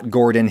also got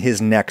Gordon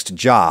his next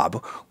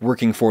job,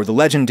 working for the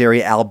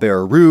legendary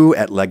Albert Roux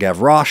at Le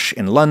Gavroche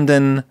in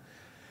London.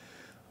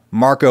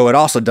 Marco had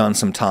also done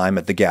some time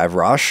at the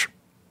Gavroche.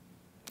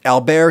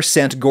 Albert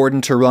sent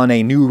Gordon to run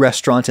a new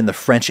restaurant in the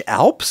French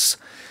Alps,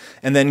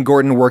 and then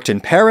Gordon worked in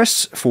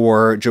Paris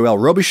for Joël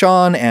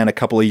Robuchon, and a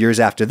couple of years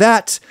after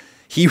that,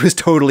 he was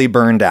totally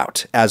burned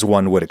out, as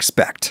one would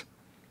expect.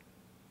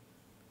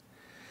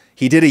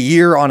 He did a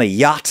year on a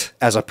yacht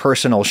as a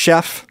personal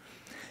chef.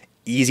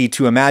 Easy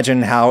to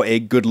imagine how a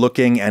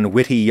good-looking and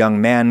witty young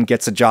man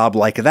gets a job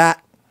like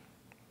that.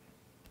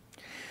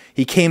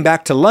 He came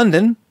back to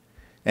London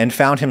and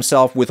found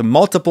himself with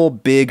multiple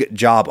big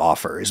job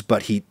offers,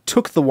 but he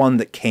took the one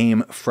that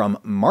came from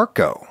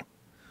Marco.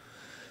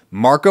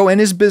 Marco and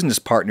his business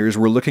partners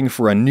were looking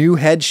for a new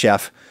head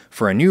chef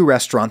for a new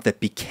restaurant that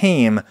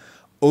became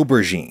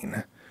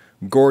Aubergine,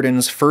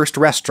 Gordon's first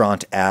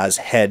restaurant as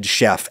head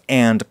chef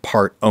and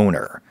part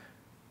owner.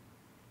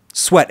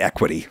 Sweat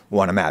equity,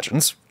 one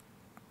imagines.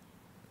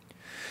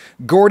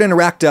 Gordon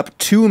racked up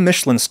 2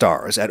 Michelin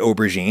stars at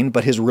Aubergine,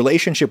 but his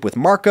relationship with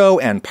Marco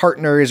and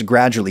partners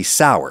gradually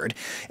soured,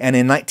 and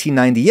in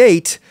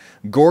 1998,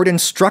 Gordon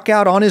struck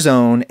out on his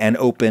own and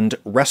opened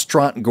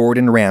Restaurant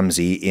Gordon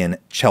Ramsay in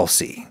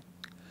Chelsea.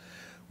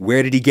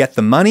 Where did he get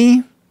the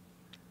money?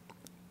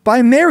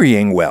 By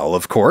marrying well,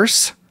 of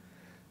course.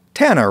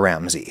 Tana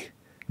Ramsay,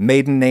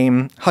 maiden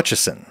name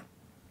Hutchison.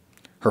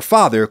 Her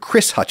father,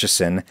 Chris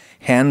Hutchison,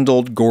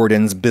 handled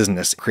Gordon's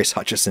business. Chris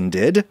Hutchison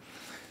did.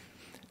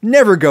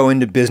 Never go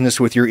into business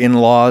with your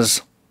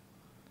in-laws.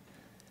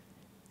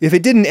 If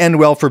it didn't end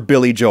well for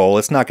Billy Joel,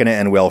 it's not going to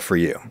end well for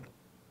you.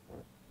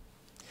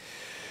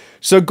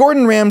 So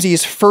Gordon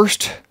Ramsay's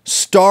first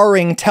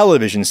starring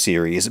television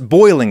series,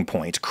 Boiling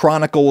Point,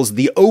 chronicles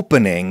the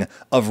opening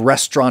of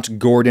Restaurant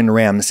Gordon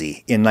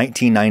Ramsay in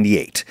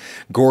 1998,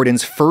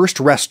 Gordon's first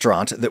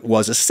restaurant that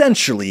was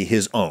essentially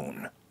his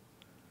own.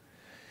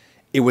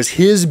 It was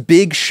his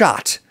big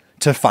shot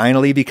to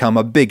finally become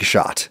a big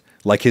shot,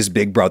 like his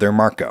big brother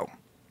Marco.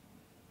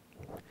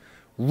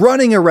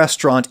 Running a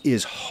restaurant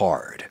is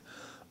hard.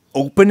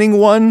 Opening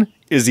one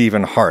is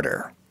even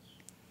harder.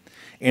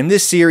 In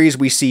this series,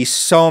 we see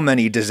so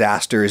many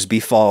disasters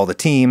befall the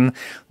team,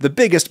 the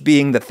biggest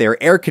being that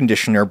their air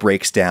conditioner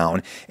breaks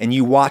down, and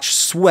you watch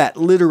sweat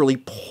literally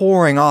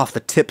pouring off the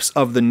tips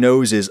of the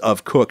noses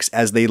of cooks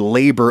as they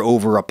labor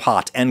over a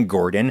pot, and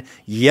Gordon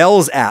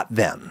yells at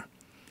them.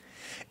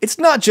 It's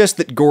not just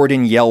that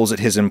Gordon yells at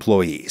his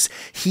employees,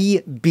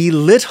 he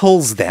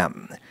belittles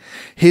them.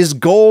 His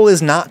goal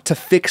is not to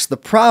fix the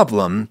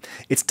problem,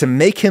 it's to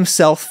make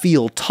himself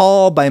feel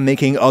tall by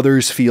making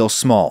others feel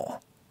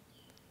small.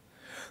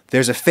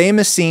 There's a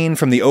famous scene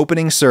from the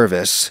opening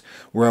service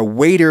where a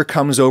waiter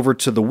comes over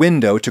to the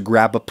window to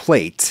grab a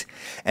plate,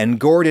 and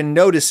Gordon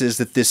notices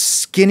that this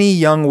skinny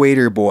young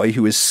waiter boy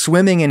who is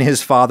swimming in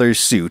his father's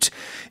suit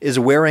is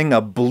wearing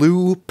a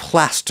blue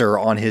plaster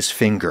on his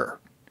finger.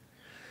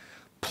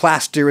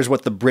 Plaster is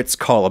what the Brits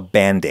call a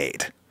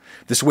Band-Aid.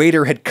 This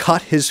waiter had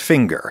cut his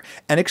finger,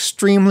 an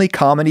extremely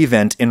common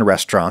event in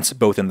restaurants,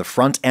 both in the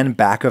front and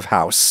back of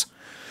house.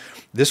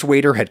 This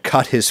waiter had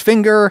cut his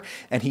finger,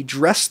 and he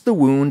dressed the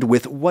wound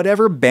with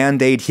whatever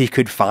Band-Aid he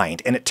could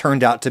find, and it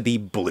turned out to be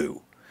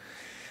blue.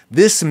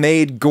 This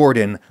made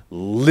Gordon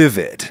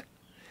livid.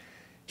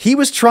 He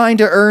was trying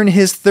to earn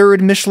his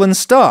third Michelin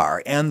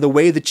star, and the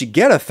way that you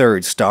get a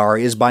third star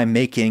is by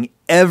making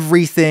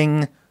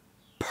everything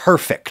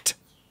perfect.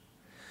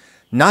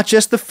 Not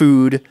just the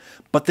food,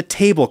 but the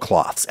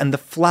tablecloths, and the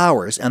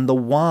flowers, and the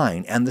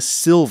wine, and the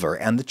silver,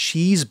 and the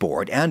cheese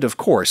board, and, of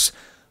course,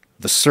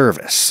 the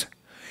service.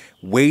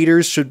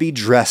 Waiters should be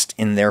dressed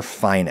in their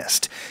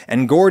finest,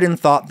 and Gordon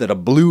thought that a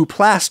blue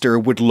plaster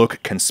would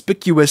look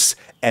conspicuous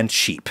and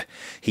cheap.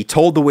 He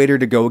told the waiter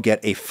to go get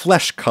a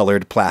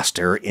flesh-colored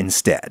plaster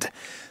instead.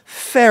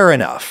 Fair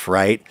enough,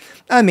 right?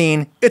 I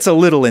mean, it's a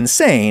little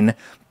insane,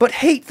 but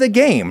hate the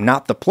game,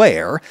 not the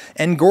player,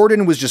 and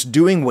Gordon was just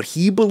doing what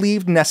he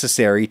believed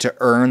necessary to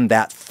earn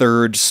that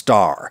third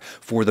star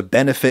for the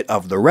benefit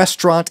of the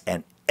restaurant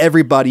and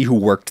everybody who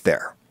worked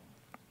there.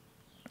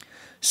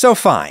 So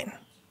fine.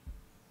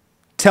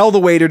 Tell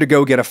the waiter to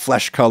go get a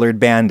flesh-colored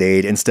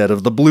Band-Aid instead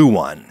of the blue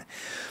one.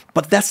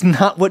 But that's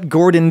not what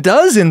Gordon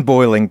does in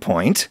Boiling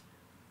Point.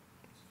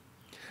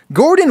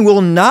 Gordon will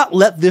not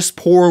let this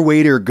poor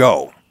waiter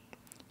go.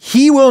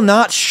 He will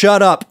not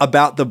shut up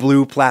about the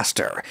blue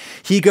plaster.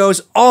 He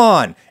goes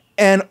on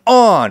and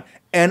on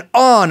and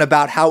on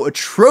about how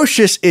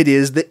atrocious it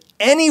is that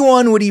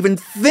anyone would even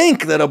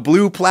think that a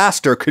blue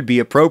plaster could be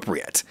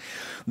appropriate.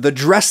 The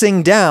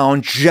dressing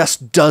down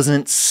just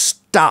doesn't stop.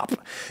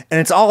 And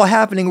it's all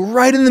happening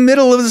right in the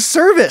middle of the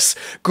service.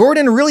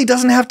 Gordon really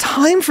doesn't have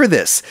time for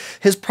this.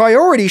 His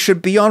priority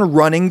should be on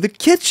running the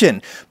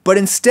kitchen. But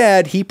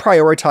instead, he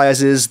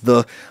prioritizes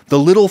the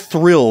little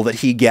thrill that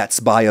he gets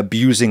by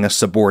abusing a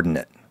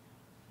subordinate.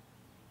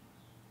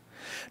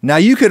 Now,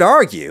 you could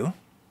argue,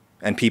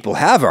 and people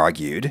have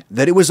argued,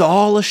 that it was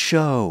all a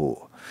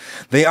show.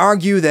 They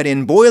argue that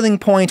in Boiling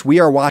Point, we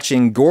are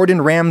watching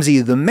Gordon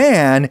Ramsay the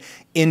man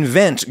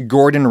invent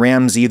Gordon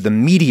Ramsay the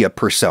media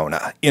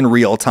persona in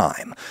real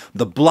time.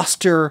 The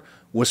bluster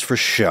was for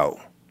show.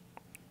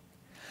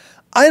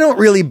 I don't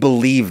really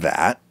believe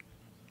that,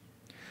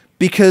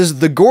 because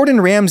the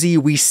Gordon Ramsay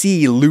we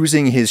see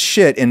losing his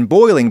shit in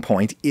Boiling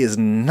Point is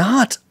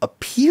not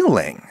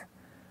appealing.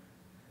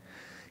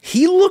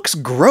 He looks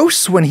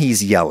gross when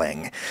he's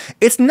yelling.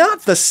 It's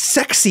not the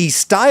sexy,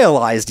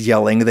 stylized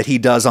yelling that he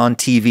does on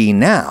TV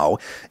now.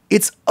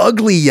 It's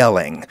ugly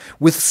yelling,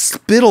 with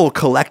spittle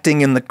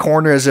collecting in the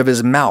corners of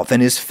his mouth and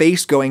his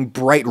face going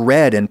bright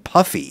red and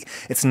puffy.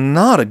 It's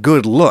not a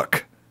good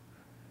look.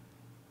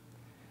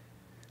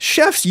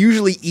 Chefs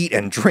usually eat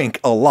and drink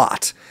a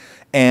lot,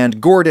 and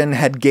Gordon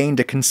had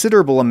gained a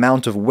considerable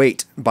amount of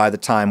weight by the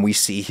time we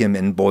see him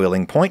in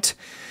Boiling Point.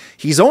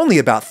 He's only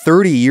about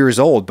 30 years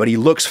old, but he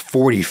looks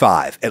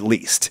 45, at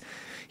least.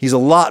 He's a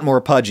lot more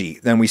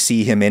pudgy than we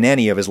see him in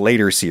any of his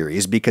later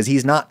series, because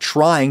he's not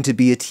trying to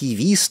be a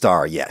TV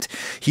star yet.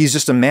 He's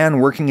just a man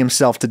working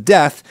himself to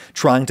death,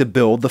 trying to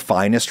build the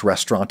finest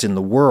restaurant in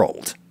the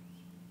world.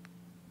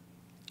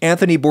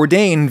 Anthony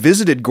Bourdain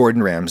visited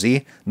Gordon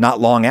Ramsay not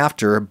long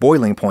after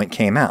Boiling Point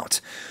came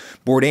out.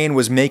 Bourdain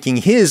was making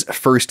his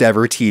first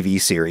ever TV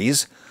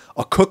series,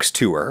 A Cook's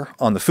Tour,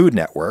 on the Food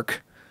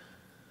Network.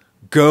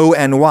 Go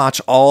and watch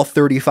all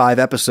 35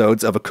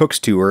 episodes of A Cook's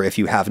Tour if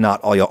you have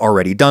not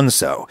already done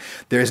so.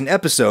 There's an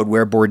episode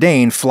where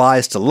Bourdain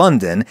flies to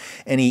London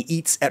and he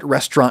eats at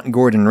restaurant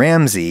Gordon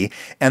Ramsay,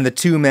 and the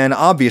two men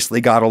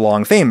obviously got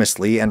along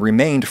famously and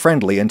remained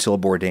friendly until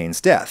Bourdain's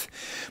death.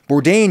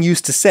 Bourdain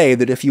used to say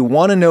that if you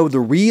want to know the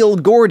real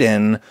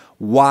Gordon,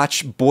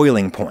 watch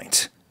Boiling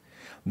Point.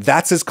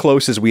 That's as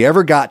close as we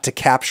ever got to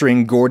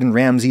capturing Gordon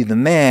Ramsay the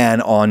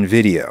man on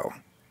video.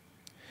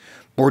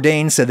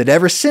 Bourdain said that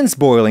ever since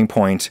Boiling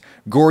Point,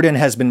 Gordon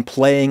has been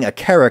playing a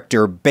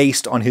character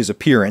based on his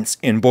appearance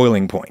in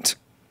Boiling Point.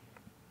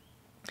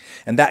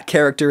 And that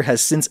character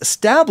has since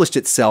established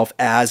itself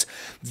as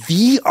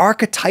the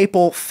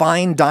archetypal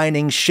fine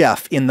dining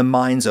chef in the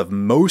minds of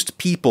most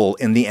people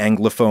in the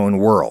Anglophone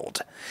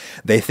world.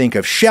 They think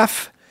of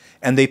chef,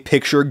 and they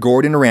picture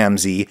Gordon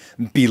Ramsay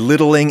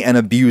belittling and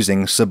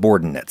abusing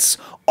subordinates,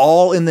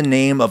 all in the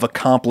name of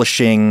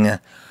accomplishing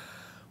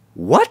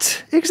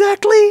what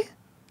exactly?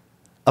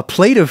 A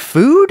plate of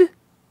food?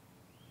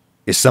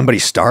 Is somebody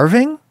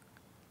starving?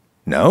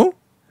 No?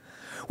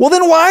 Well,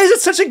 then why is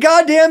it such a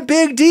goddamn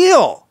big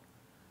deal?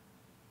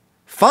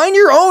 Find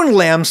your own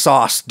lamb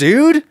sauce,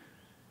 dude.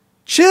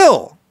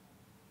 Chill.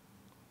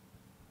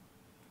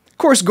 Of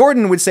course,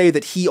 Gordon would say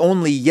that he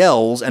only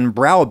yells and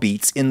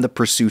browbeats in the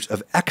pursuit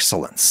of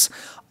excellence.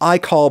 I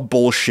call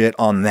bullshit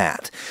on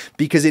that,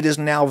 because it is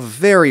now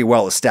very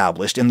well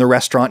established in the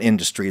restaurant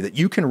industry that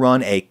you can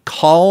run a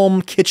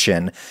calm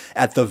kitchen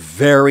at the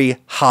very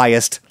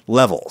highest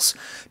levels.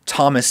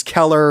 Thomas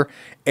Keller,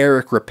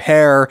 Eric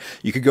Ripert,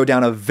 you could go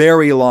down a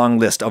very long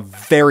list of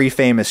very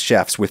famous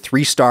chefs with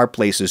 3-star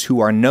places who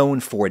are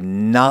known for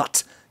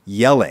not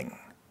yelling.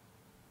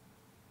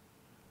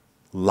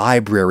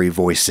 Library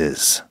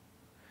voices.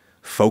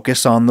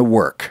 Focus on the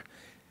work.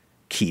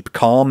 Keep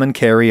calm and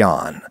carry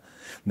on.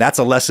 That's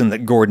a lesson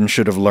that Gordon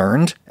should have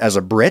learned as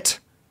a Brit.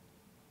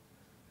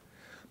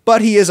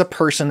 But he is a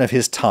person of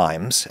his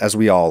times, as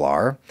we all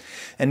are,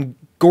 and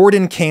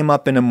Gordon came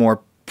up in a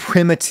more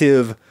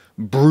primitive,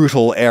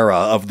 brutal era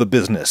of the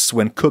business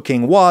when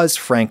cooking was,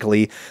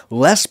 frankly,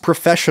 less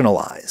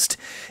professionalized,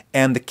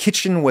 and the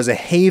kitchen was a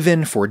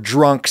haven for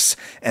drunks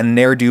and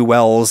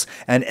ne'er-do-wells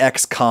and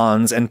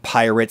ex-cons and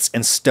pirates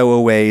and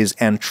stowaways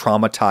and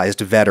traumatized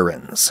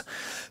veterans.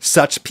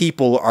 Such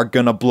people are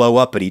gonna blow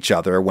up at each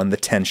other when the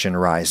tension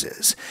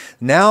rises.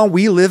 Now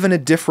we live in a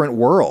different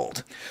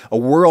world, a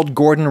world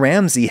Gordon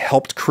Ramsay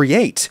helped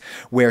create,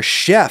 where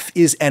chef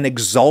is an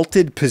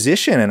exalted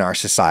position in our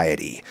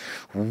society.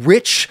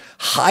 Rich,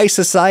 high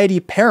society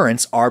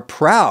parents are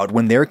proud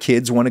when their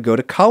kids want to go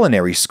to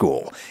culinary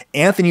school.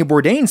 Anthony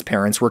Bourdain's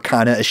parents were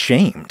kind of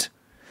ashamed.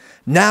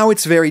 Now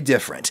it's very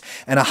different,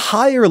 and a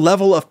higher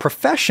level of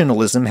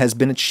professionalism has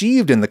been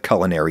achieved in the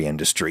culinary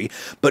industry,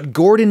 but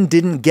Gordon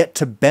didn't get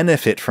to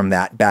benefit from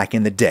that back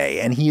in the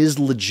day, and he is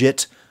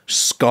legit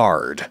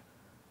scarred.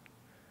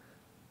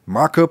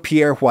 Marco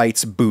Pierre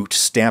White's boot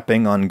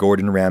stamping on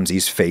Gordon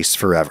Ramsay's face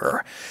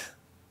forever.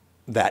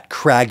 That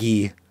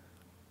craggy,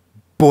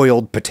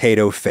 boiled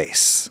potato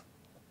face.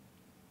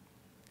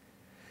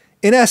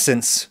 In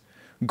essence,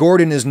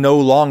 Gordon is no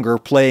longer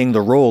playing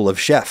the role of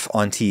chef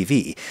on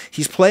TV.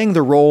 He's playing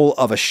the role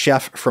of a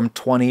chef from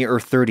 20 or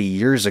 30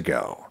 years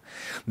ago.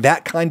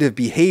 That kind of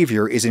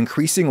behavior is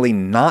increasingly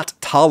not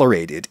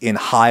tolerated in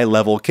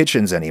high-level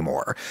kitchens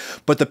anymore.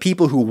 But the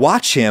people who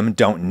watch him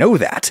don't know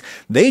that.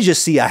 They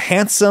just see a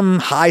handsome,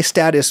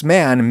 high-status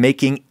man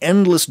making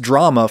endless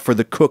drama for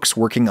the cooks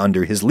working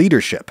under his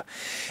leadership.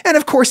 And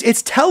of course,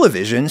 it's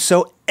television,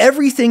 so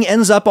everything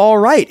ends up all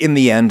right in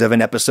the end of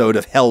an episode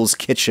of Hell's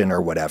Kitchen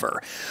or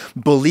whatever.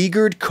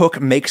 Beleaguered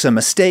cook makes a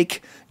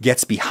mistake,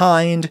 gets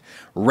behind,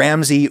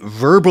 Ramsay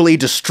verbally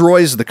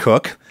destroys the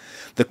cook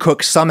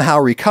somehow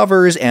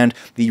recovers, and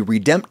the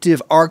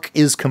redemptive arc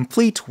is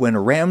complete when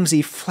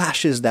Ramsay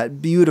flashes that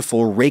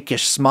beautiful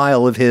rakish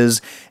smile of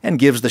his and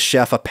gives the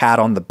chef a pat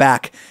on the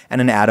back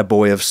and an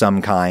attaboy of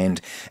some kind.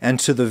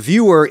 And to the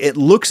viewer, it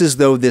looks as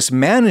though this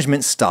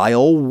management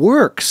style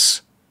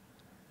works.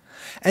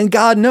 And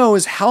God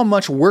knows how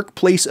much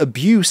workplace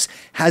abuse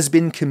has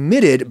been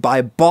committed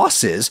by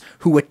bosses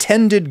who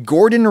attended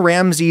Gordon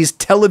Ramsay's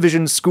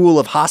television school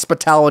of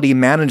hospitality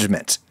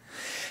management.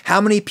 How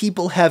many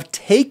people have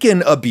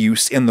taken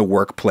abuse in the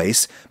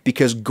workplace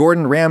because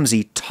Gordon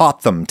Ramsay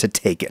taught them to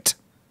take it?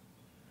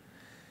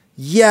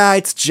 Yeah,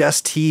 it's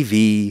just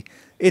TV.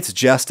 It's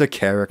just a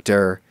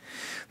character.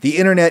 The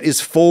internet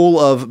is full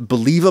of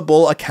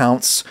believable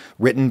accounts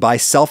written by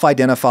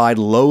self-identified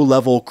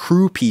low-level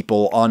crew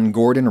people on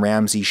Gordon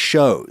Ramsay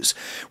shows,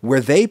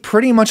 where they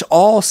pretty much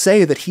all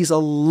say that he's a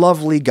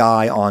lovely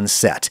guy on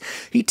set.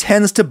 He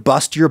tends to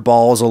bust your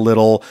balls a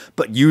little,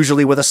 but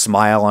usually with a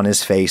smile on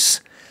his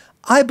face.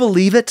 I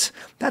believe it.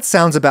 That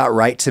sounds about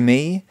right to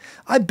me.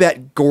 I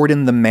bet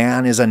Gordon the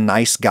man is a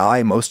nice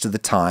guy most of the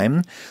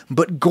time,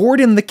 but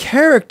Gordon the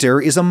character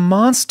is a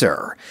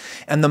monster,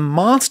 and the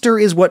monster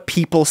is what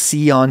people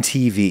see on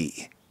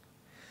TV.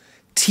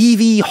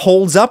 TV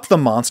holds up the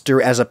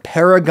monster as a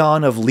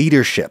paragon of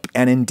leadership,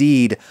 and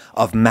indeed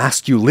of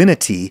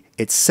masculinity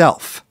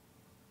itself.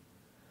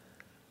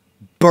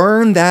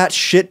 Burn that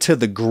shit to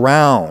the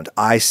ground,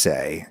 I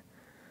say.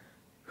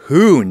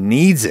 Who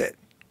needs it?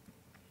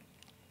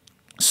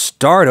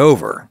 Start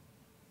over.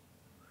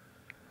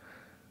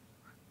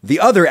 The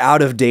other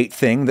out-of-date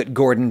thing that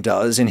Gordon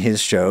does in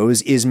his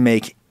shows is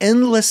make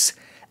endless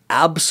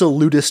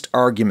absolutist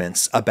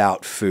arguments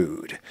about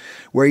food,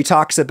 where he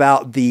talks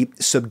about the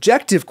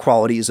subjective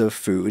qualities of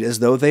food as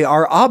though they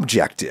are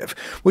objective,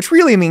 which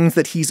really means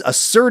that he's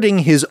asserting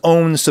his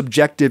own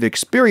subjective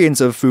experience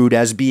of food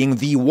as being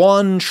the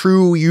one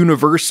true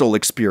universal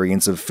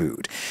experience of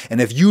food. And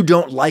if you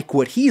don't like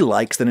what he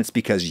likes, then it's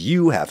because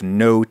you have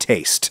no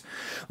taste.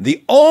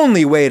 The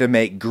only way to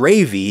make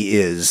gravy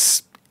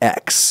is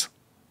X.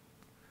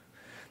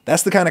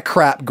 That's the kind of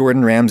crap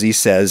Gordon Ramsay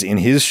says in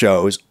his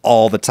shows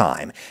all the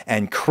time.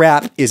 And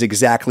crap is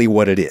exactly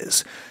what it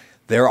is.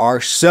 There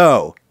are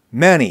so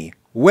many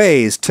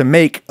ways to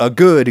make a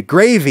good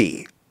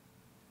gravy.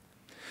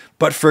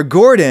 But for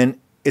Gordon,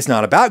 it's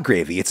not about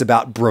gravy, it's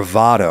about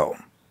bravado.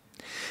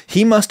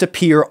 He must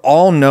appear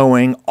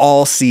all-knowing,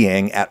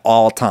 all-seeing at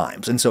all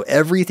times. And so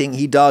everything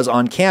he does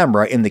on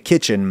camera in the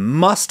kitchen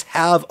must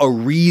have a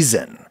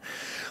reason.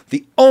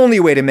 The only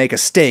way to make a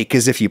steak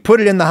is if you put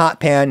it in the hot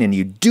pan and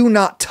you do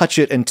not touch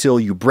it until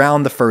you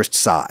brown the first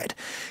side.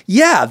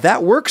 Yeah,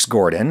 that works,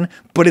 Gordon,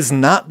 but it's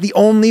not the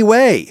only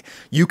way.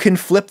 You can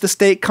flip the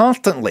steak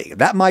constantly.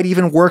 That might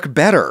even work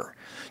better.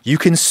 You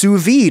can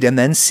sous vide and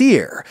then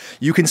sear.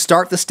 You can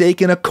start the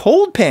steak in a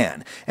cold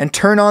pan and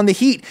turn on the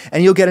heat,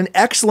 and you'll get an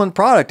excellent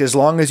product as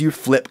long as you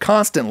flip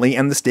constantly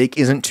and the steak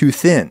isn't too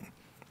thin.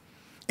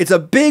 It's a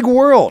big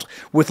world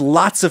with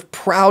lots of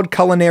proud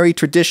culinary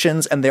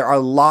traditions, and there are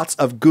lots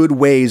of good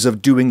ways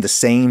of doing the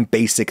same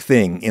basic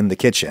thing in the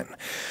kitchen.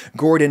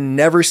 Gordon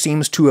never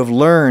seems to have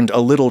learned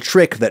a little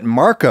trick that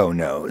Marco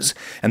knows,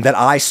 and that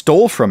I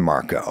stole from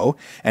Marco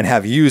and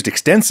have used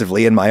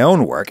extensively in my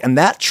own work, and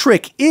that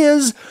trick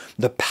is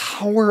the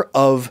power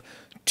of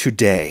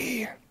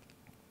today.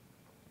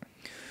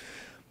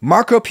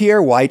 Marco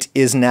Pierre White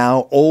is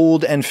now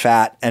old and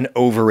fat and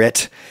over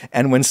it,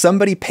 and when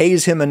somebody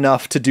pays him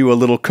enough to do a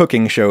little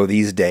cooking show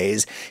these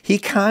days, he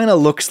kinda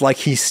looks like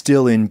he's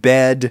still in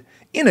bed,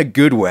 in a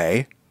good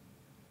way.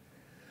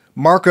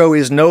 Marco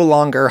is no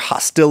longer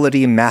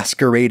hostility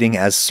masquerading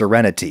as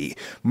serenity.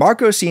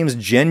 Marco seems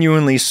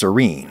genuinely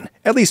serene,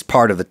 at least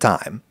part of the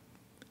time.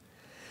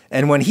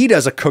 And when he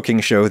does a cooking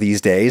show these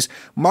days,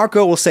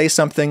 Marco will say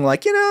something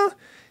like,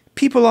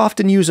 people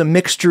often use a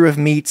mixture of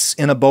meats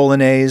in a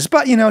bolognese,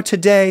 but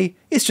today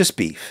it's just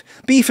beef.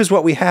 Beef is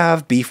what we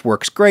have, beef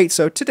works great,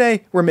 so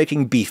today we're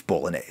making beef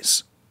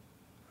bolognese.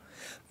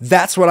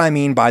 That's what I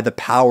mean by the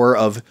power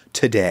of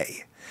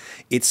today.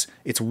 It's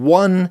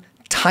one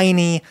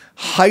tiny,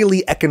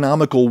 highly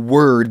economical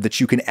word that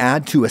you can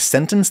add to a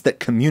sentence that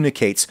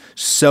communicates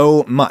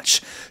so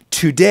much.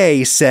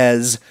 Today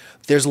says,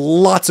 there's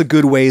lots of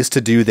good ways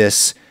to do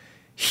this.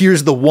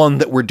 Here's the one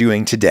that we're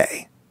doing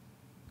today.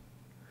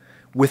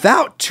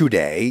 Without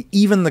today,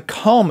 even the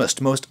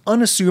calmest, most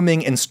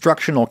unassuming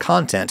instructional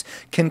content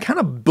can kind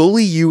of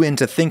bully you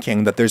into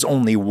thinking that there's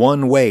only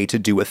one way to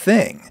do a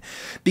thing.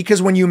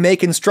 Because when you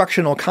make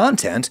instructional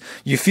content,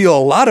 you feel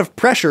a lot of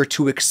pressure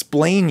to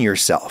explain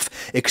yourself,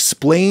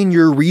 explain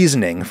your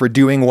reasoning for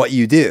doing what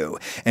you do.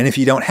 And if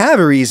you don't have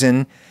a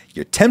reason,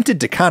 you're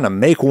tempted to kind of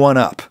make one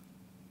up.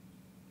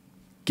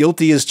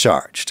 Guilty as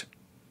charged.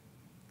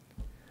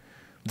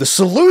 The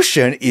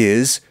solution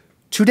is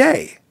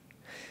today.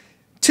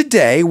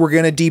 Today, we're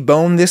going to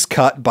debone this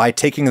cut by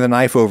taking the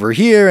knife over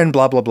here and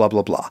blah, blah, blah,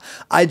 blah, blah.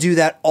 I do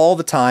that all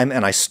the time,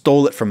 and I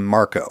stole it from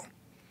Marco.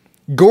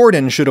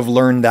 Gordon should have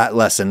learned that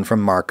lesson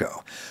from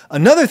Marco.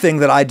 Another thing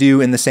that I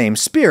do in the same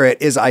spirit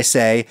is I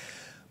say,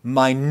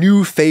 my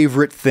new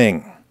favorite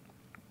thing.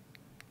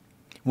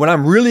 When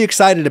I'm really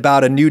excited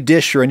about a new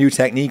dish or a new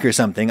technique or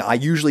something, I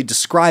usually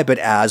describe it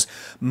as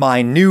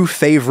my new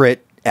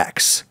favorite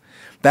X.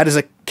 That is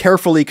a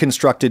carefully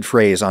constructed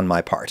phrase on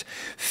my part.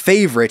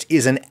 Favorite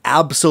is an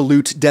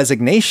absolute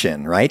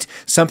designation, right?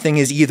 Something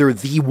is either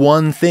the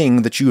one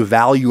thing that you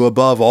value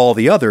above all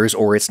the others,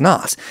 or it's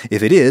not.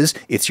 If it is,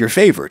 it's your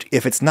favorite.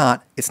 If it's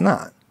not, it's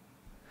not.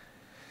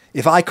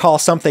 If I call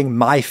something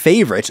my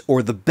favorite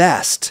or the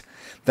best,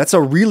 that's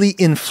a really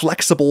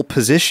inflexible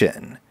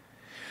position.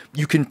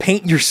 You can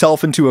paint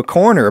yourself into a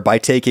corner by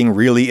taking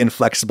really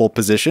inflexible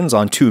positions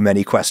on too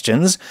many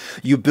questions.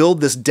 You build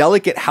this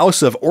delicate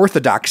house of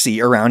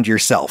orthodoxy around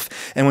yourself,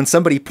 and when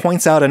somebody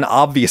points out an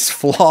obvious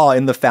flaw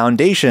in the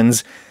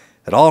foundations,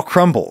 it all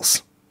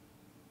crumbles.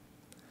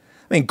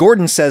 I mean,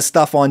 Gordon says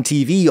stuff on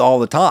TV all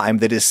the time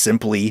that is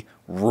simply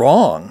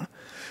wrong.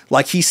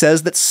 Like he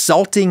says that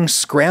salting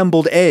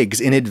scrambled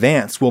eggs in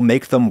advance will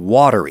make them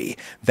watery.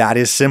 That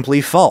is simply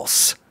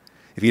false.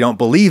 If you don't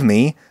believe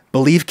me,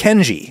 believe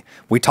Kenji.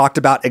 We talked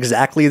about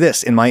exactly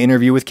this in my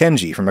interview with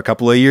Kenji from a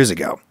couple of years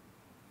ago.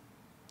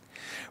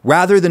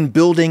 Rather than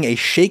building a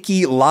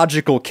shaky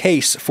logical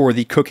case for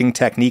the cooking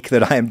technique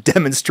that I am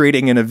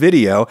demonstrating in a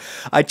video,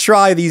 I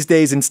try these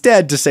days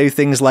instead to say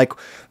things like,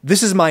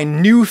 this is my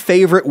new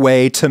favorite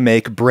way to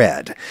make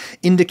bread,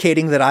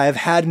 indicating that I have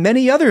had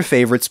many other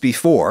favorites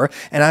before,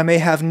 and I may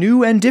have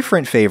new and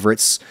different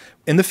favorites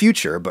in the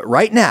future, but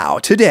right now,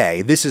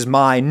 today, this is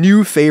my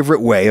new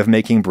favorite way of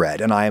making bread,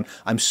 and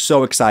I'm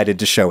so excited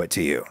to show it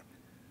to you.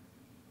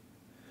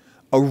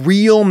 A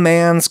real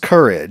man's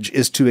courage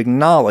is to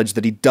acknowledge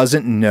that he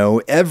doesn't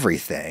know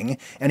everything,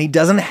 and he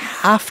doesn't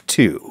have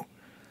to.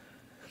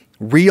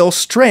 Real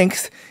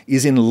strength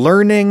is in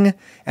learning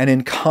and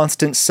in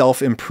constant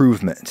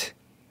self-improvement.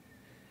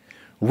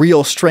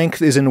 Real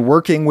strength is in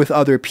working with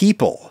other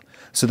people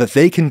so that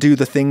they can do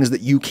the things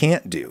that you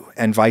can't do,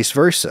 and vice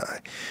versa.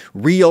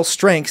 Real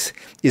strength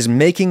is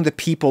making the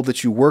people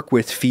that you work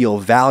with feel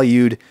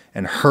valued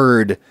and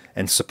heard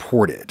and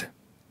supported.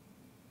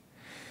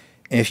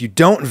 And if you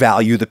don't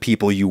value the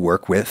people you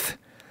work with,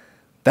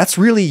 that's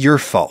really your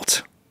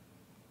fault.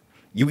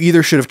 You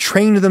either should have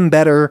trained them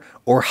better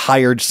or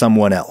hired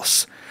someone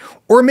else.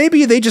 Or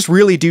maybe they just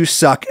really do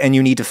suck and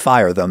you need to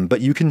fire them,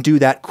 but you can do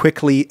that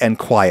quickly and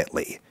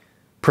quietly,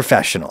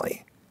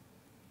 professionally,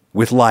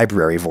 with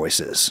library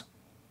voices.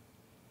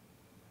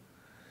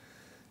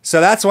 So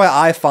that's why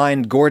I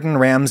find Gordon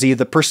Ramsay,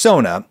 the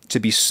persona, to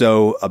be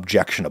so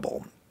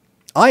objectionable.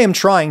 I am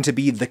trying to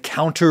be the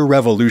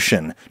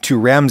counter-revolution to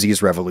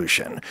Ramsay's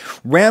revolution.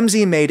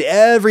 Ramsay made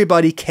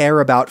everybody care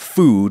about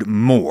food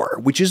more,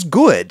 which is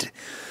good.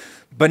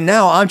 But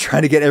now I'm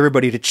trying to get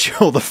everybody to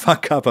chill the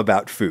fuck up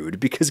about food,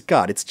 because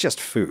God, it's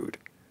just food.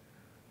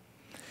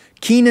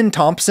 Kenan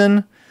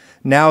Thompson,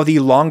 now the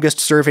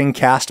longest-serving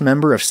cast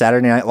member of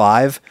Saturday Night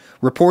Live,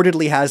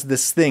 reportedly has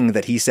this thing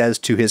that he says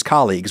to his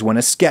colleagues when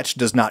a sketch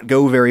does not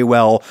go very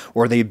well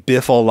or they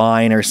biff a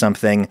line or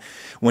something.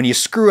 When you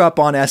screw up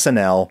on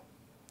SNL,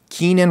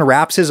 Kenan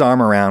wraps his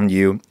arm around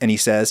you and he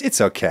says, "It's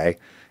okay.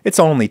 It's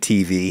only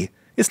TV.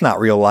 It's not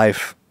real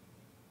life."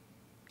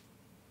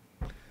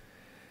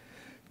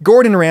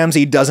 Gordon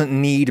Ramsay doesn't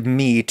need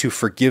me to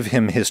forgive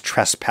him his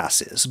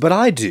trespasses, but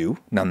I do,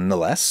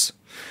 nonetheless.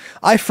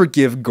 I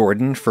forgive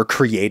Gordon for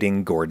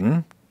creating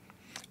Gordon.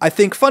 I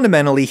think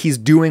fundamentally he's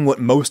doing what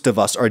most of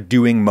us are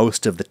doing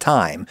most of the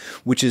time,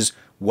 which is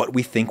what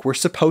we think we're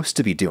supposed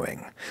to be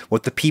doing,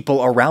 what the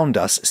people around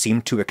us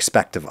seem to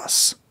expect of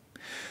us.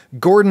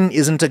 Gordon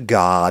isn't a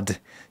god.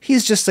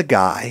 He's just a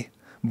guy,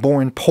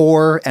 born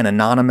poor and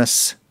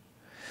anonymous.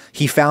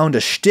 He found a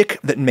shtick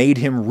that made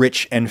him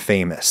rich and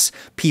famous.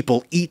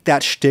 People eat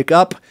that shtick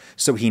up,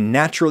 so he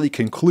naturally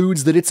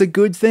concludes that it's a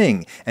good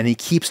thing, and he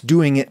keeps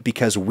doing it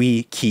because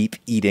we keep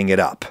eating it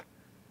up.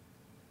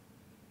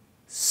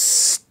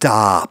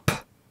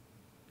 Stop.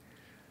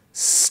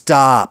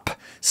 Stop.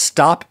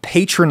 Stop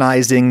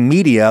patronizing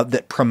media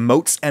that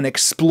promotes and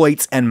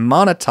exploits and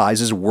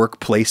monetizes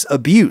workplace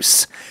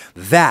abuse.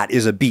 That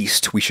is a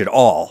beast we should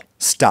all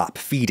stop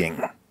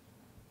feeding.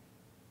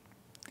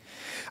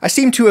 I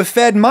seem to have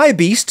fed my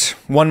beast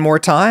one more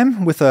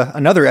time with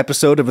another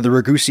episode of the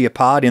Ragusia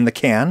Pod in the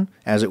can,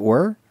 as it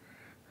were.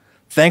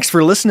 Thanks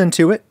for listening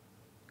to it.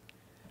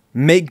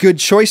 Make good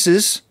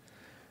choices,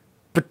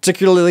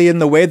 particularly in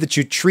the way that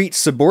you treat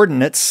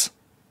subordinates.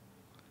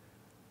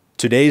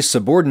 Today's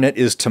subordinate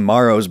is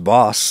tomorrow's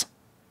boss.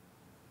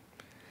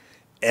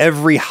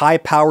 Every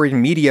high-powered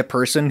media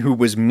person who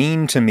was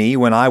mean to me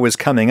when I was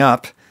coming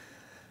up,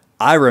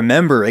 I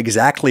remember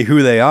exactly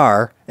who they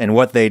are and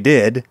what they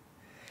did.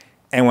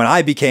 And when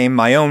I became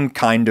my own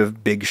kind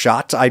of big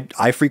shot,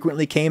 I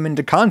frequently came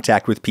into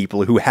contact with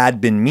people who had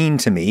been mean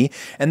to me,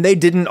 and they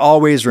didn't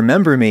always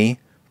remember me,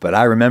 but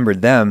I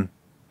remembered them.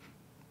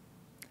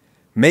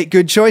 Make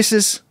good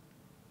choices.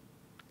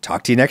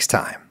 Talk to you next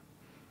time.